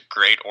moment. There's a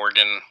great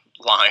organ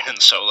line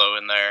and solo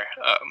in there,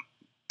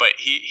 but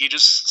he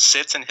just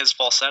sits in his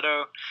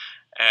falsetto,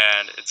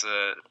 and it's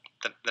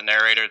the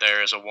narrator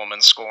there is a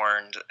woman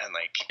scorned, and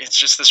it's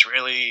just this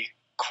really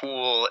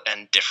cool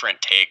and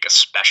different take,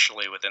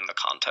 especially within the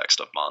context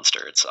of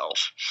Monster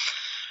itself.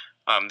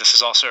 This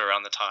is also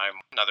around the time,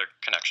 another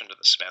connection to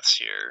the Smiths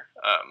here.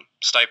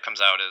 Stipe comes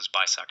out as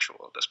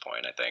bisexual at this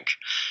point, I think.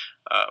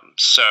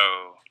 So,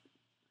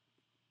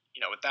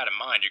 with that in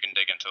mind, you can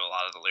dig into a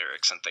lot of the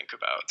lyrics and think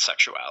about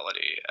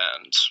sexuality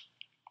and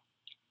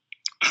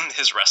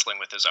his wrestling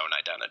with his own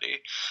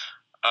identity.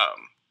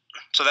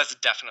 So that's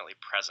definitely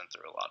present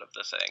through a lot of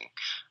the thing.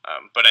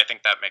 But I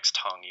think that makes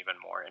Tongue even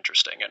more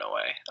interesting in a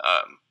way.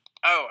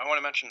 I want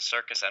to mention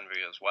Circus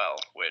Envy as well,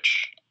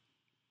 which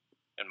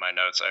in my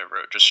notes I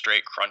wrote just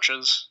straight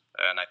crunches,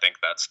 and I think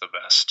that's the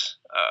best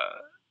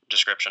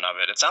description of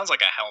it. It sounds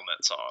like a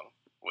Helmet song,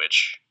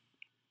 which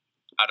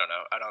I don't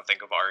know. I don't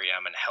think of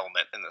REM and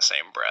Helmet in the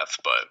same breath,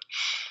 but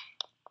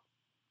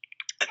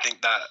I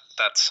think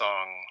that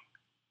song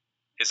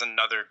is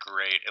another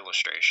great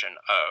illustration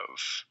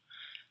of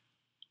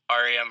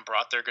REM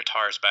brought their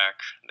guitars back.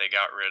 They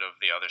got rid of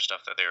the other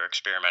stuff that they were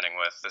experimenting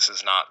with. This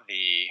is not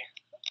the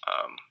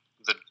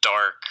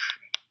dark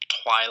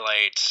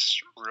twilight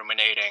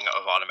ruminating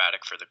of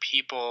Automatic for the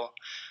People.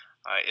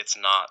 It's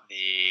not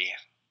the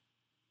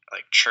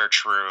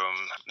church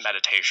room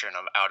meditation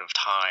of Out of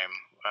Time,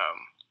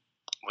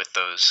 with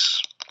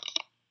those,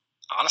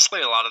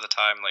 honestly, a lot of the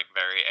time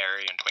very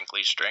airy and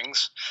twinkly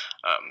strings,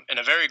 in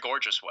a very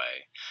gorgeous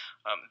way.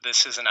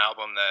 This is an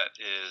album that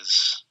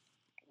is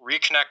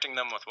reconnecting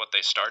them with what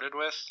they started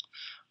with,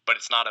 but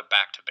it's not a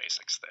back to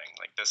basics thing.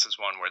 This is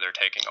one where they're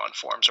taking on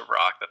forms of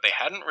rock that they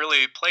hadn't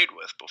really played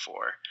with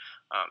before.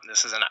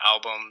 This is an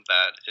album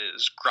that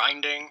is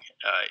grinding.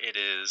 It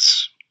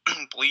is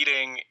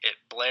bleeding. It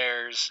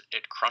blares.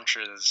 It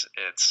crunches.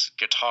 Its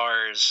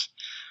guitars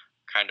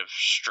kind of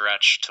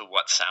stretch to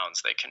what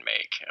sounds they can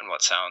make and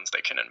what sounds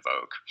they can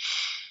invoke.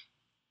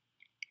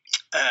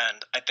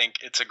 And I think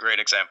it's a great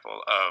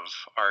example of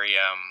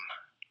REM.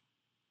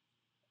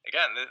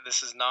 Again,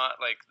 this is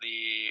not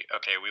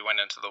okay, we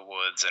went into the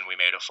woods and we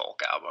made a folk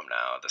album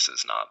now. This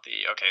is not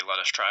okay, let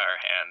us try our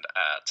hand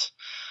at,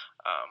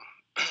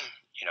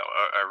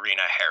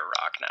 arena hair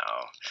rock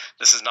now.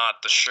 This is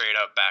not the straight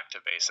up back to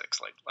basics,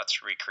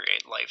 let's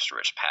recreate life's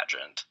rich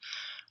pageant.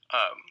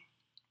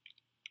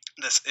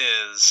 This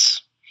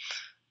is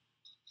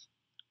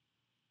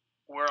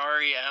we're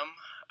REM.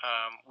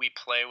 We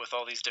play with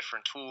all these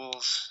different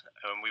tools.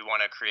 We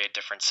want to create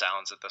different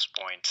sounds at this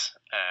point,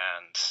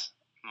 and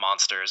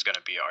Monster is going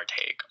to be our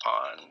take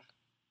on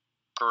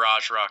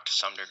garage rock to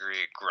some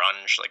degree,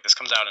 grunge. This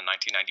comes out in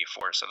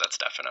 1994, so that's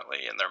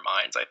definitely in their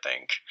minds, I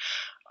think.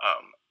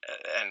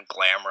 And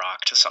glam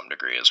rock to some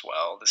degree as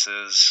well. This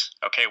is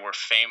okay. We're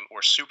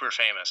super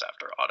famous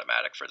after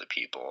Automatic for the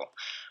People.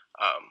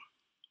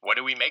 What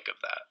do we make of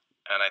that?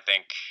 And I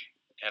think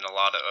in a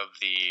lot of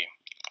the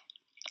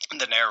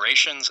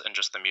narrations and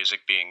just the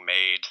music being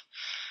made,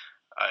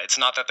 it's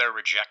not that they're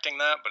rejecting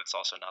that, but it's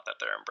also not that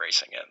they're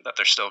embracing it, that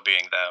they're still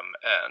being them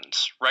and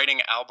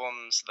writing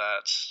albums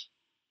that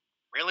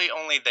really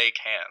only they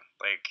can.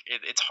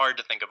 It's hard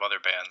to think of other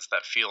bands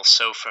that feel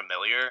so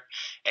familiar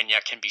and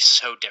yet can be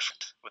so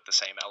different with the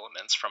same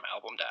elements from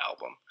album to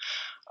album.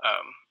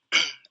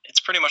 It's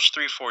pretty much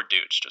 3-4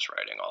 dudes just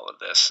writing all of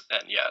this,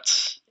 and yet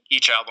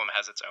each album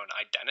has its own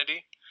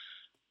identity.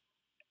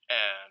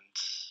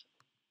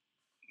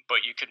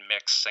 but you could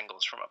mix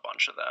singles from a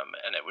bunch of them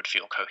and it would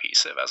feel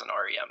cohesive as an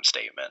REM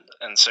statement.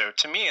 And so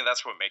to me,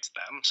 that's what makes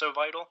them so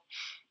vital,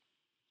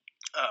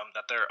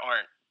 that there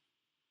aren't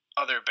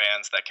other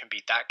bands that can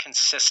be that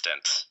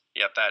consistent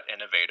yet that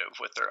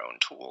innovative with their own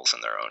tools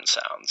and their own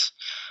sounds.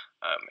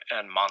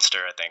 And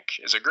Monster, I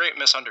think, is a great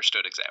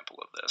misunderstood example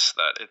of this,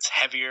 that it's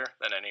heavier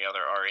than any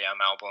other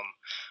REM album.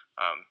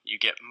 You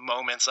get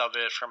moments of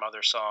it from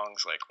other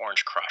songs, like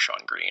Orange Crush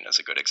on Green is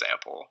a good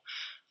example,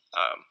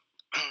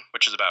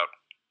 which is about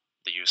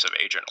the use of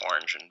Agent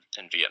Orange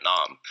in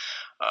Vietnam.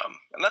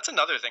 And that's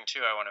another thing,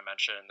 too, I want to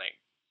mention.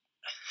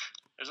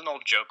 There's an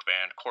old joke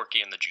band,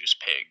 Corky and the Juice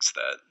Pigs,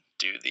 that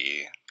do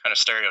the kind of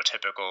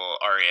stereotypical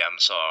REM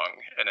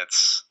song, and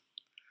it's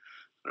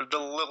the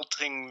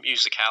lilting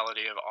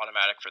musicality of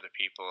Automatic for the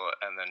People,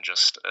 and then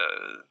just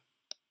a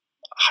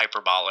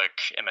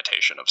hyperbolic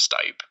imitation of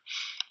Stipe.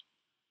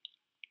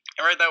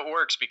 And right, that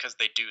works because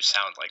they do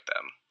sound like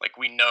them. Like,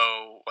 we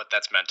know what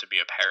that's meant to be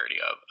a parody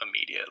of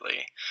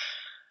immediately.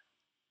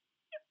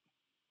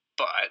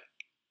 But,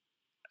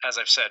 as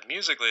I've said,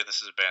 musically,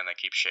 this is a band that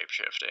keeps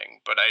shape-shifting.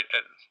 But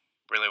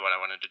really what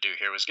I wanted to do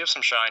here was give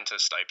some shine to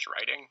Stipe's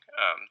writing,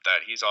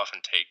 that he's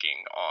often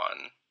taking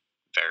on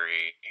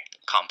very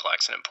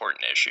complex and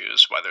important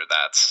issues, whether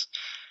that's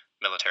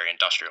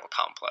military-industrial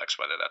complex,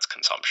 whether that's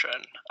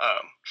consumption,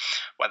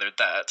 whether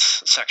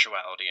that's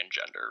sexuality and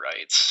gender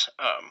rights,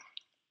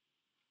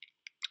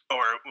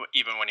 or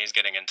even when he's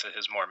getting into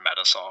his more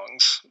meta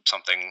songs,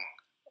 something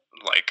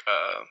like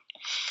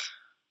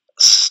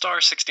Star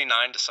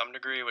 69 to some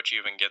degree, which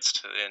even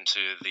gets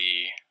into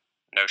the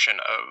notion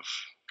of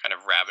kind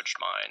of ravaged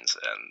minds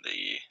and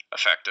the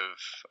effect of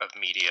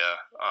media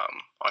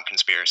on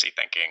conspiracy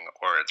thinking,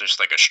 or just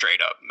like a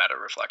straight up meta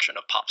reflection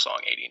of Pop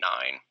Song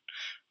 89,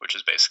 which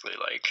is basically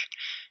like,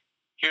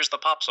 here's the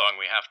pop song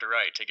we have to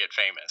write to get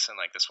famous, and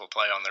like this will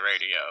play on the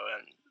radio,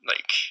 and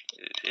like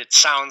it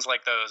sounds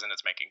like those, and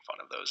it's making fun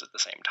of those at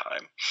the same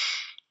time.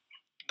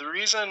 The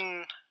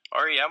reason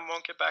REM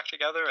won't get back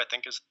together, I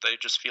think, is they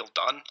just feel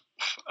done.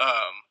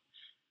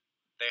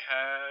 They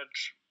had,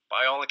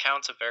 by all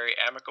accounts, a very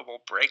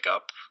amicable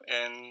breakup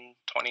in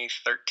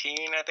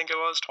 2013, I think it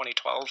was,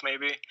 2012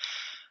 maybe,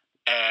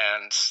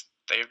 and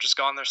they've just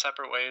gone their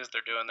separate ways.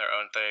 They're doing their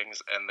own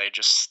things, and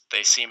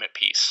they seem at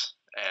peace,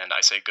 and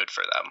I say good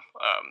for them.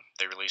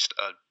 They released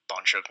a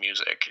bunch of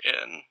music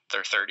in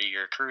their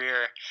 30-year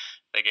career.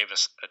 They gave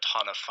us a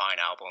ton of fine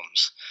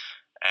albums,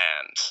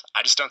 and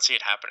I just don't see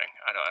it happening.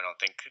 I don't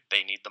think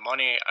they need the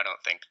money. I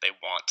don't think they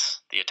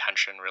want the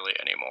attention really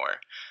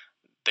anymore.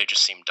 They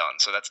just seem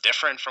done. So that's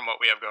different from what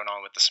we have going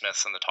on with the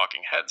Smiths and the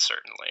Talking Heads,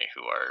 certainly,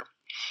 who are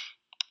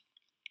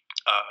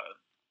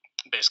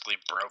basically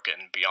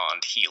broken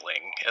beyond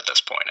healing at this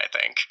point, I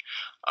think.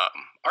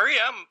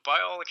 REM, by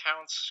all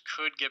accounts,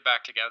 could get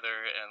back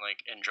together and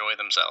like enjoy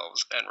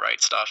themselves and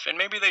write stuff, and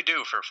maybe they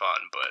do for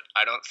fun, but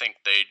I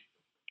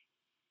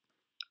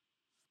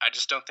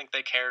just don't think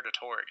they care to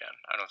tour again.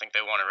 I don't think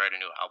they want to write a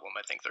new album.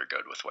 I think they're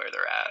good with where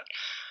they're at.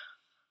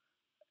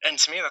 And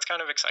to me, that's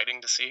kind of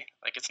exciting to see.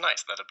 Like, it's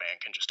nice that a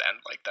band can just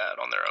end like that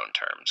on their own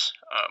terms.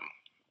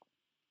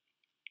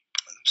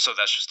 So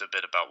that's just a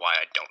bit about why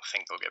I don't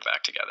think they'll get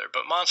back together.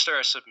 But Monster,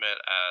 I submit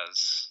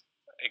as,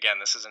 again,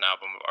 this is an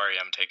album of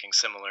REM taking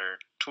similar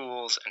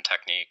tools and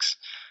techniques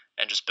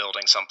and just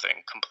building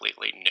something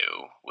completely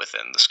new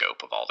within the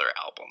scope of all their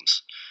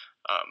albums.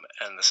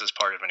 And this is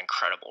part of an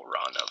incredible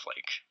run of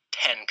like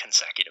 10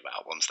 consecutive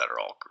albums that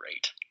are all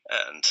great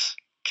and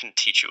can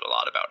teach you a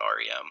lot about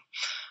REM.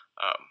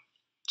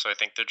 So I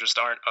think there just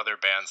aren't other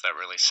bands that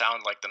really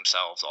sound like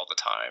themselves all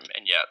the time,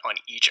 and yet on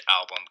each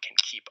album can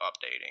keep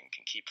updating,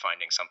 can keep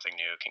finding something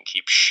new, can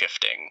keep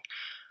shifting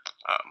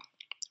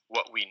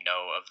what we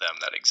know of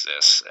them that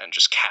exists and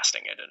just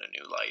casting it in a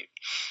new light.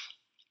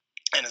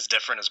 And as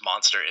different as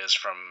Monster is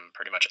from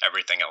pretty much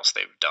everything else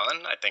they've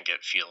done, I think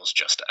it feels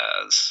just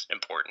as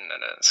important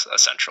and as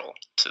essential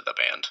to the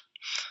band.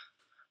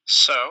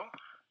 So,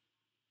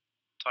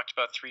 talked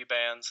about 3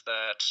 bands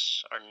that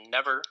are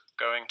never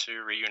going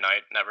to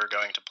reunite, never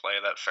going to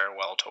play that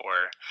farewell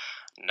tour,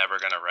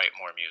 never going to write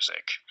more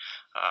music.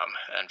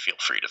 And feel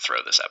free to throw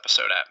this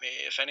episode at me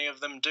if any of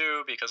them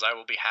do, because I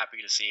will be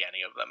happy to see any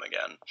of them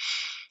again.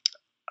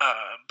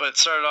 But it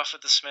started off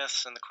with the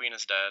Smiths and The Queen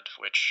is Dead,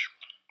 which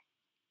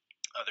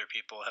other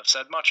people have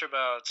said much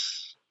about.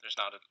 There's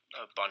not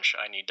a bunch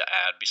I need to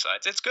add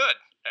besides it's good,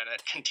 and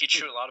it can teach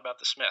you a lot about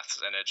the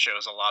Smiths, and it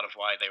shows a lot of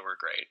why they were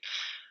great.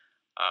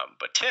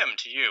 But Tim,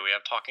 to you, we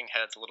have Talking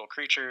Heads' Little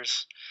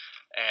Creatures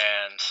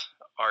and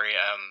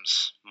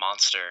REM's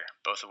Monster,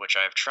 both of which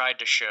I have tried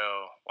to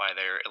show why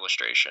they are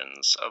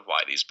illustrations of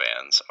why these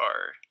bands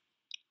are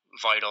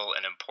vital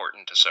and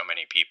important to so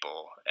many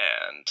people,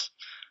 and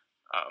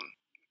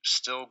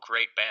still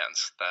great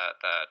bands that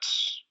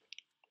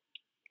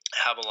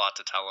have a lot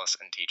to tell us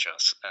and teach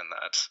us, and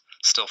that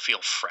still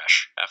feel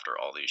fresh after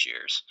all these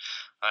years.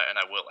 And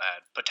I will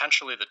add,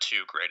 potentially the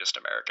 2 greatest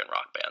American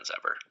rock bands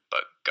ever.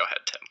 But go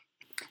ahead, Tim.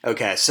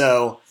 Okay,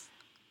 so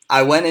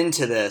I went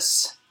into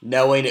this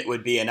knowing it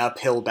would be an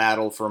uphill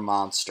battle for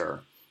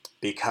Monster,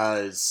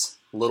 because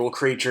Little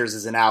Creatures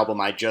is an album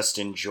I just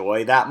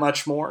enjoy that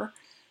much more.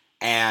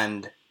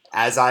 And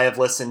as I have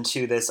listened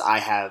to this, I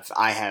have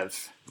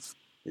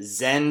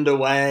zenned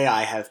away,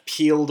 I have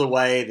peeled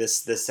away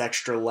this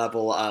extra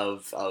level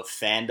of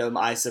fandom,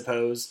 I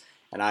suppose,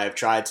 and I have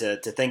tried to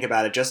think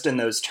about it just in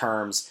those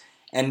terms.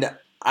 And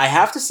I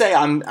have to say,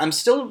 I'm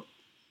still.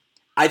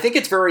 I think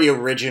it's very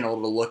original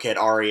to look at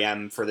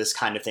REM for this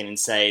kind of thing and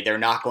say they're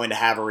not going to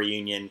have a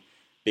reunion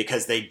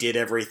because they did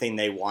everything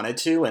they wanted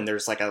to, and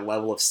there's like a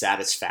level of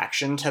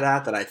satisfaction to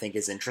that I think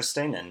is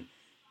interesting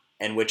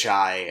and which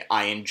I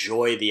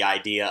enjoy the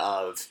idea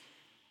of.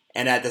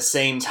 And at the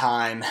same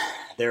time,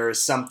 there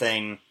is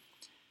something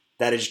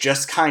that is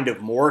just kind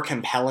of more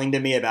compelling to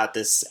me about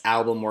this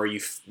album, where you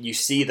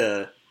see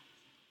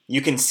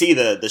you can see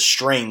the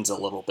strains a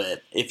little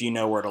bit if you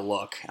know where to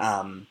look,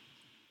 and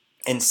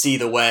see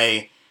the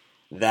way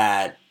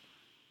that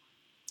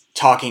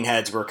Talking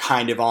Heads were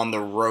kind of on the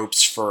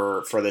ropes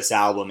for this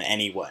album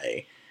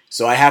anyway.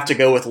 So I have to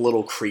go with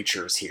Little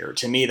Creatures here.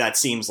 To me, that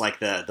seems like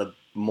the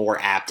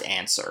more apt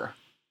answer.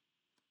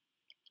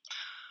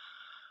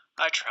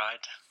 I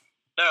tried.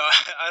 No,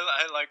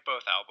 I like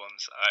both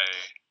albums.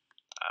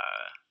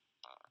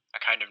 I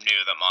kind of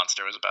knew that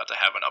Monster was about to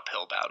have an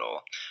uphill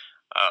battle.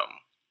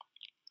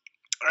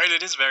 Right,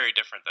 it is very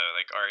different though.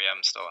 Like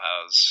REM still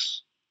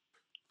has,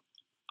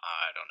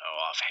 I don't know,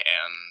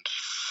 offhand,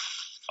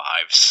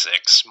 5,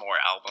 6 more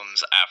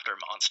albums after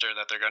Monster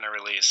that they're going to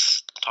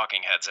release.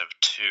 Talking Heads have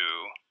 2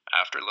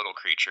 after Little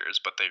Creatures,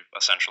 but they've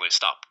essentially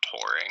stopped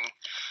touring.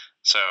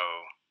 So,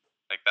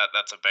 like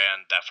that's a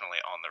band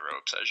definitely on the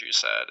ropes, as you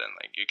said, and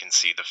like you can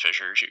see the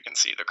fissures, you can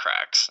see the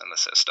cracks in the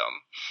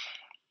system.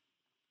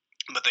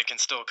 But they can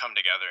still come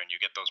together, and you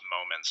get those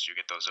moments, you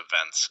get those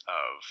events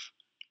of,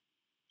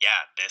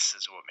 yeah, this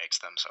is what makes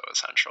them so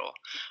essential.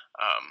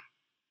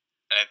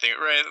 And I think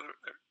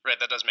right,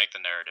 that does make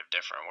the narrative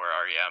different. Where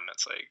REM,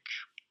 it's like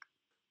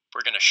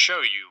we're going to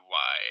show you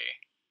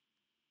why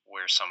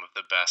we're some of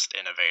the best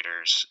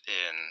innovators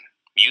in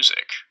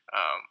music.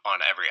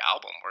 On every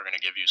album, we're going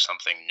to give you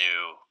something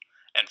new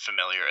and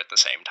familiar at the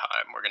same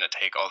time. We're going to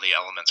take all the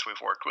elements we've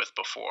worked with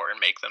before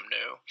and make them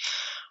new.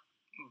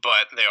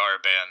 But they are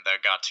a band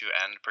that got to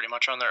end pretty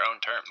much on their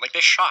own terms. Like, they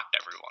shocked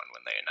everyone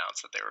when they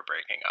announced that they were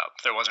breaking up.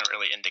 There wasn't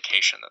really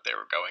indication that they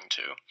were going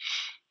to.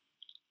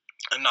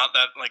 And not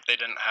that like they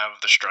didn't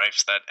have the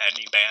strifes that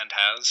any band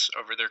has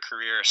over their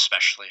career,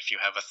 especially if you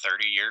have a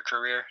 30-year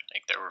career.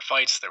 Like, there were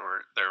fights, there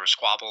were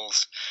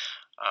squabbles,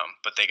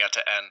 but they got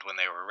to end when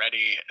they were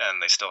ready,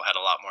 and they still had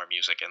a lot more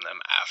music in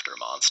them after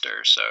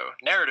Monster. So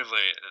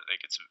narratively,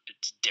 like it's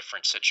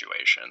different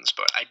situations,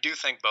 but I do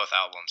think both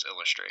albums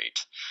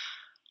illustrate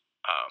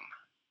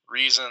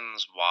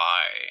reasons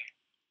why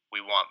we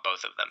want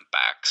both of them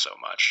back so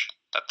much.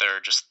 That there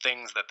are just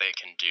things that they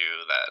can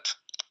do that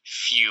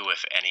few,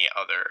 if any,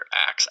 other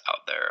acts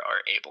out there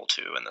are able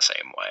to in the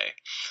same way.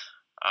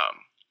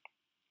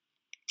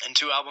 And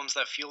 2 albums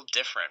that feel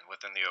different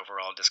within the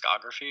overall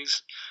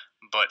discographies,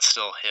 but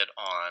still hit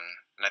on,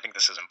 and I think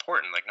this is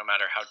important, like no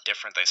matter how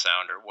different they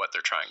sound or what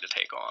they're trying to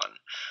take on,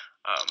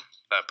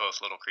 that both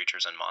Little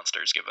Creatures and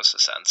Monsters give us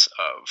a sense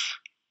of,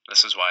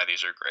 this is why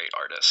these are great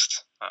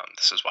artists.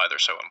 This is why they're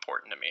so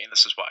important to me.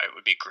 This is why it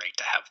would be great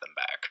to have them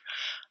back.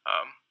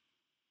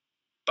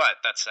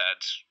 But that said,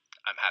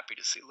 I'm happy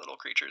to see Little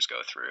Creatures go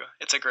through.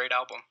 It's a great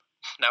album.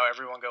 Now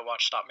everyone go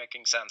watch Stop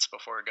Making Sense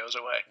before it goes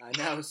away. I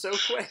know, so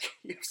quick.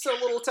 You have so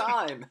little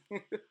time.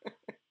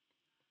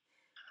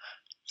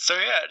 So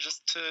yeah,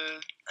 just to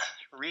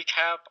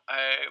recap,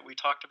 we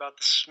talked about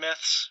the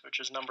Smiths, which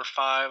is number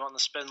 5 on the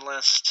spin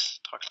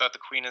list. Talked about The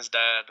Queen is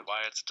Dead,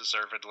 why it's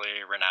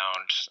deservedly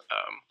renowned,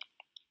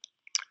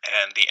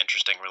 and the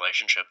interesting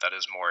relationship that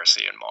is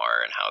Morrissey and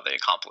Marr and how they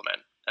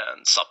complement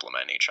and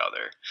supplement each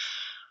other.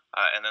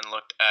 And then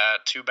looked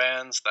at 2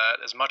 bands that,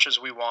 as much as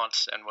we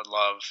want and would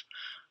love,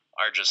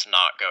 are just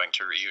not going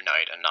to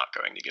reunite and not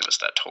going to give us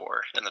that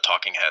tour in the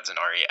Talking Heads and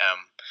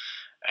REM.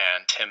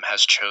 And Tim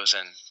has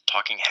chosen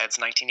Talking Heads'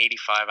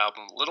 1985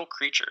 album Little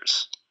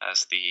Creatures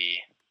as the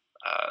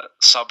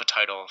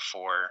subtitle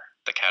for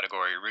the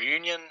category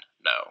Reunion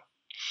No.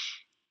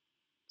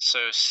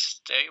 So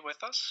stay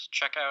with us.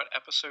 Check out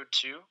episode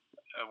 2,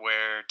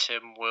 where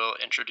Tim will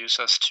introduce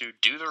us to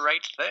Do the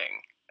Right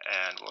Thing,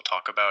 and we'll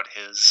talk about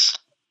his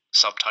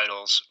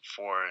subtitles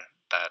for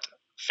that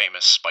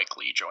famous Spike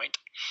Lee joint.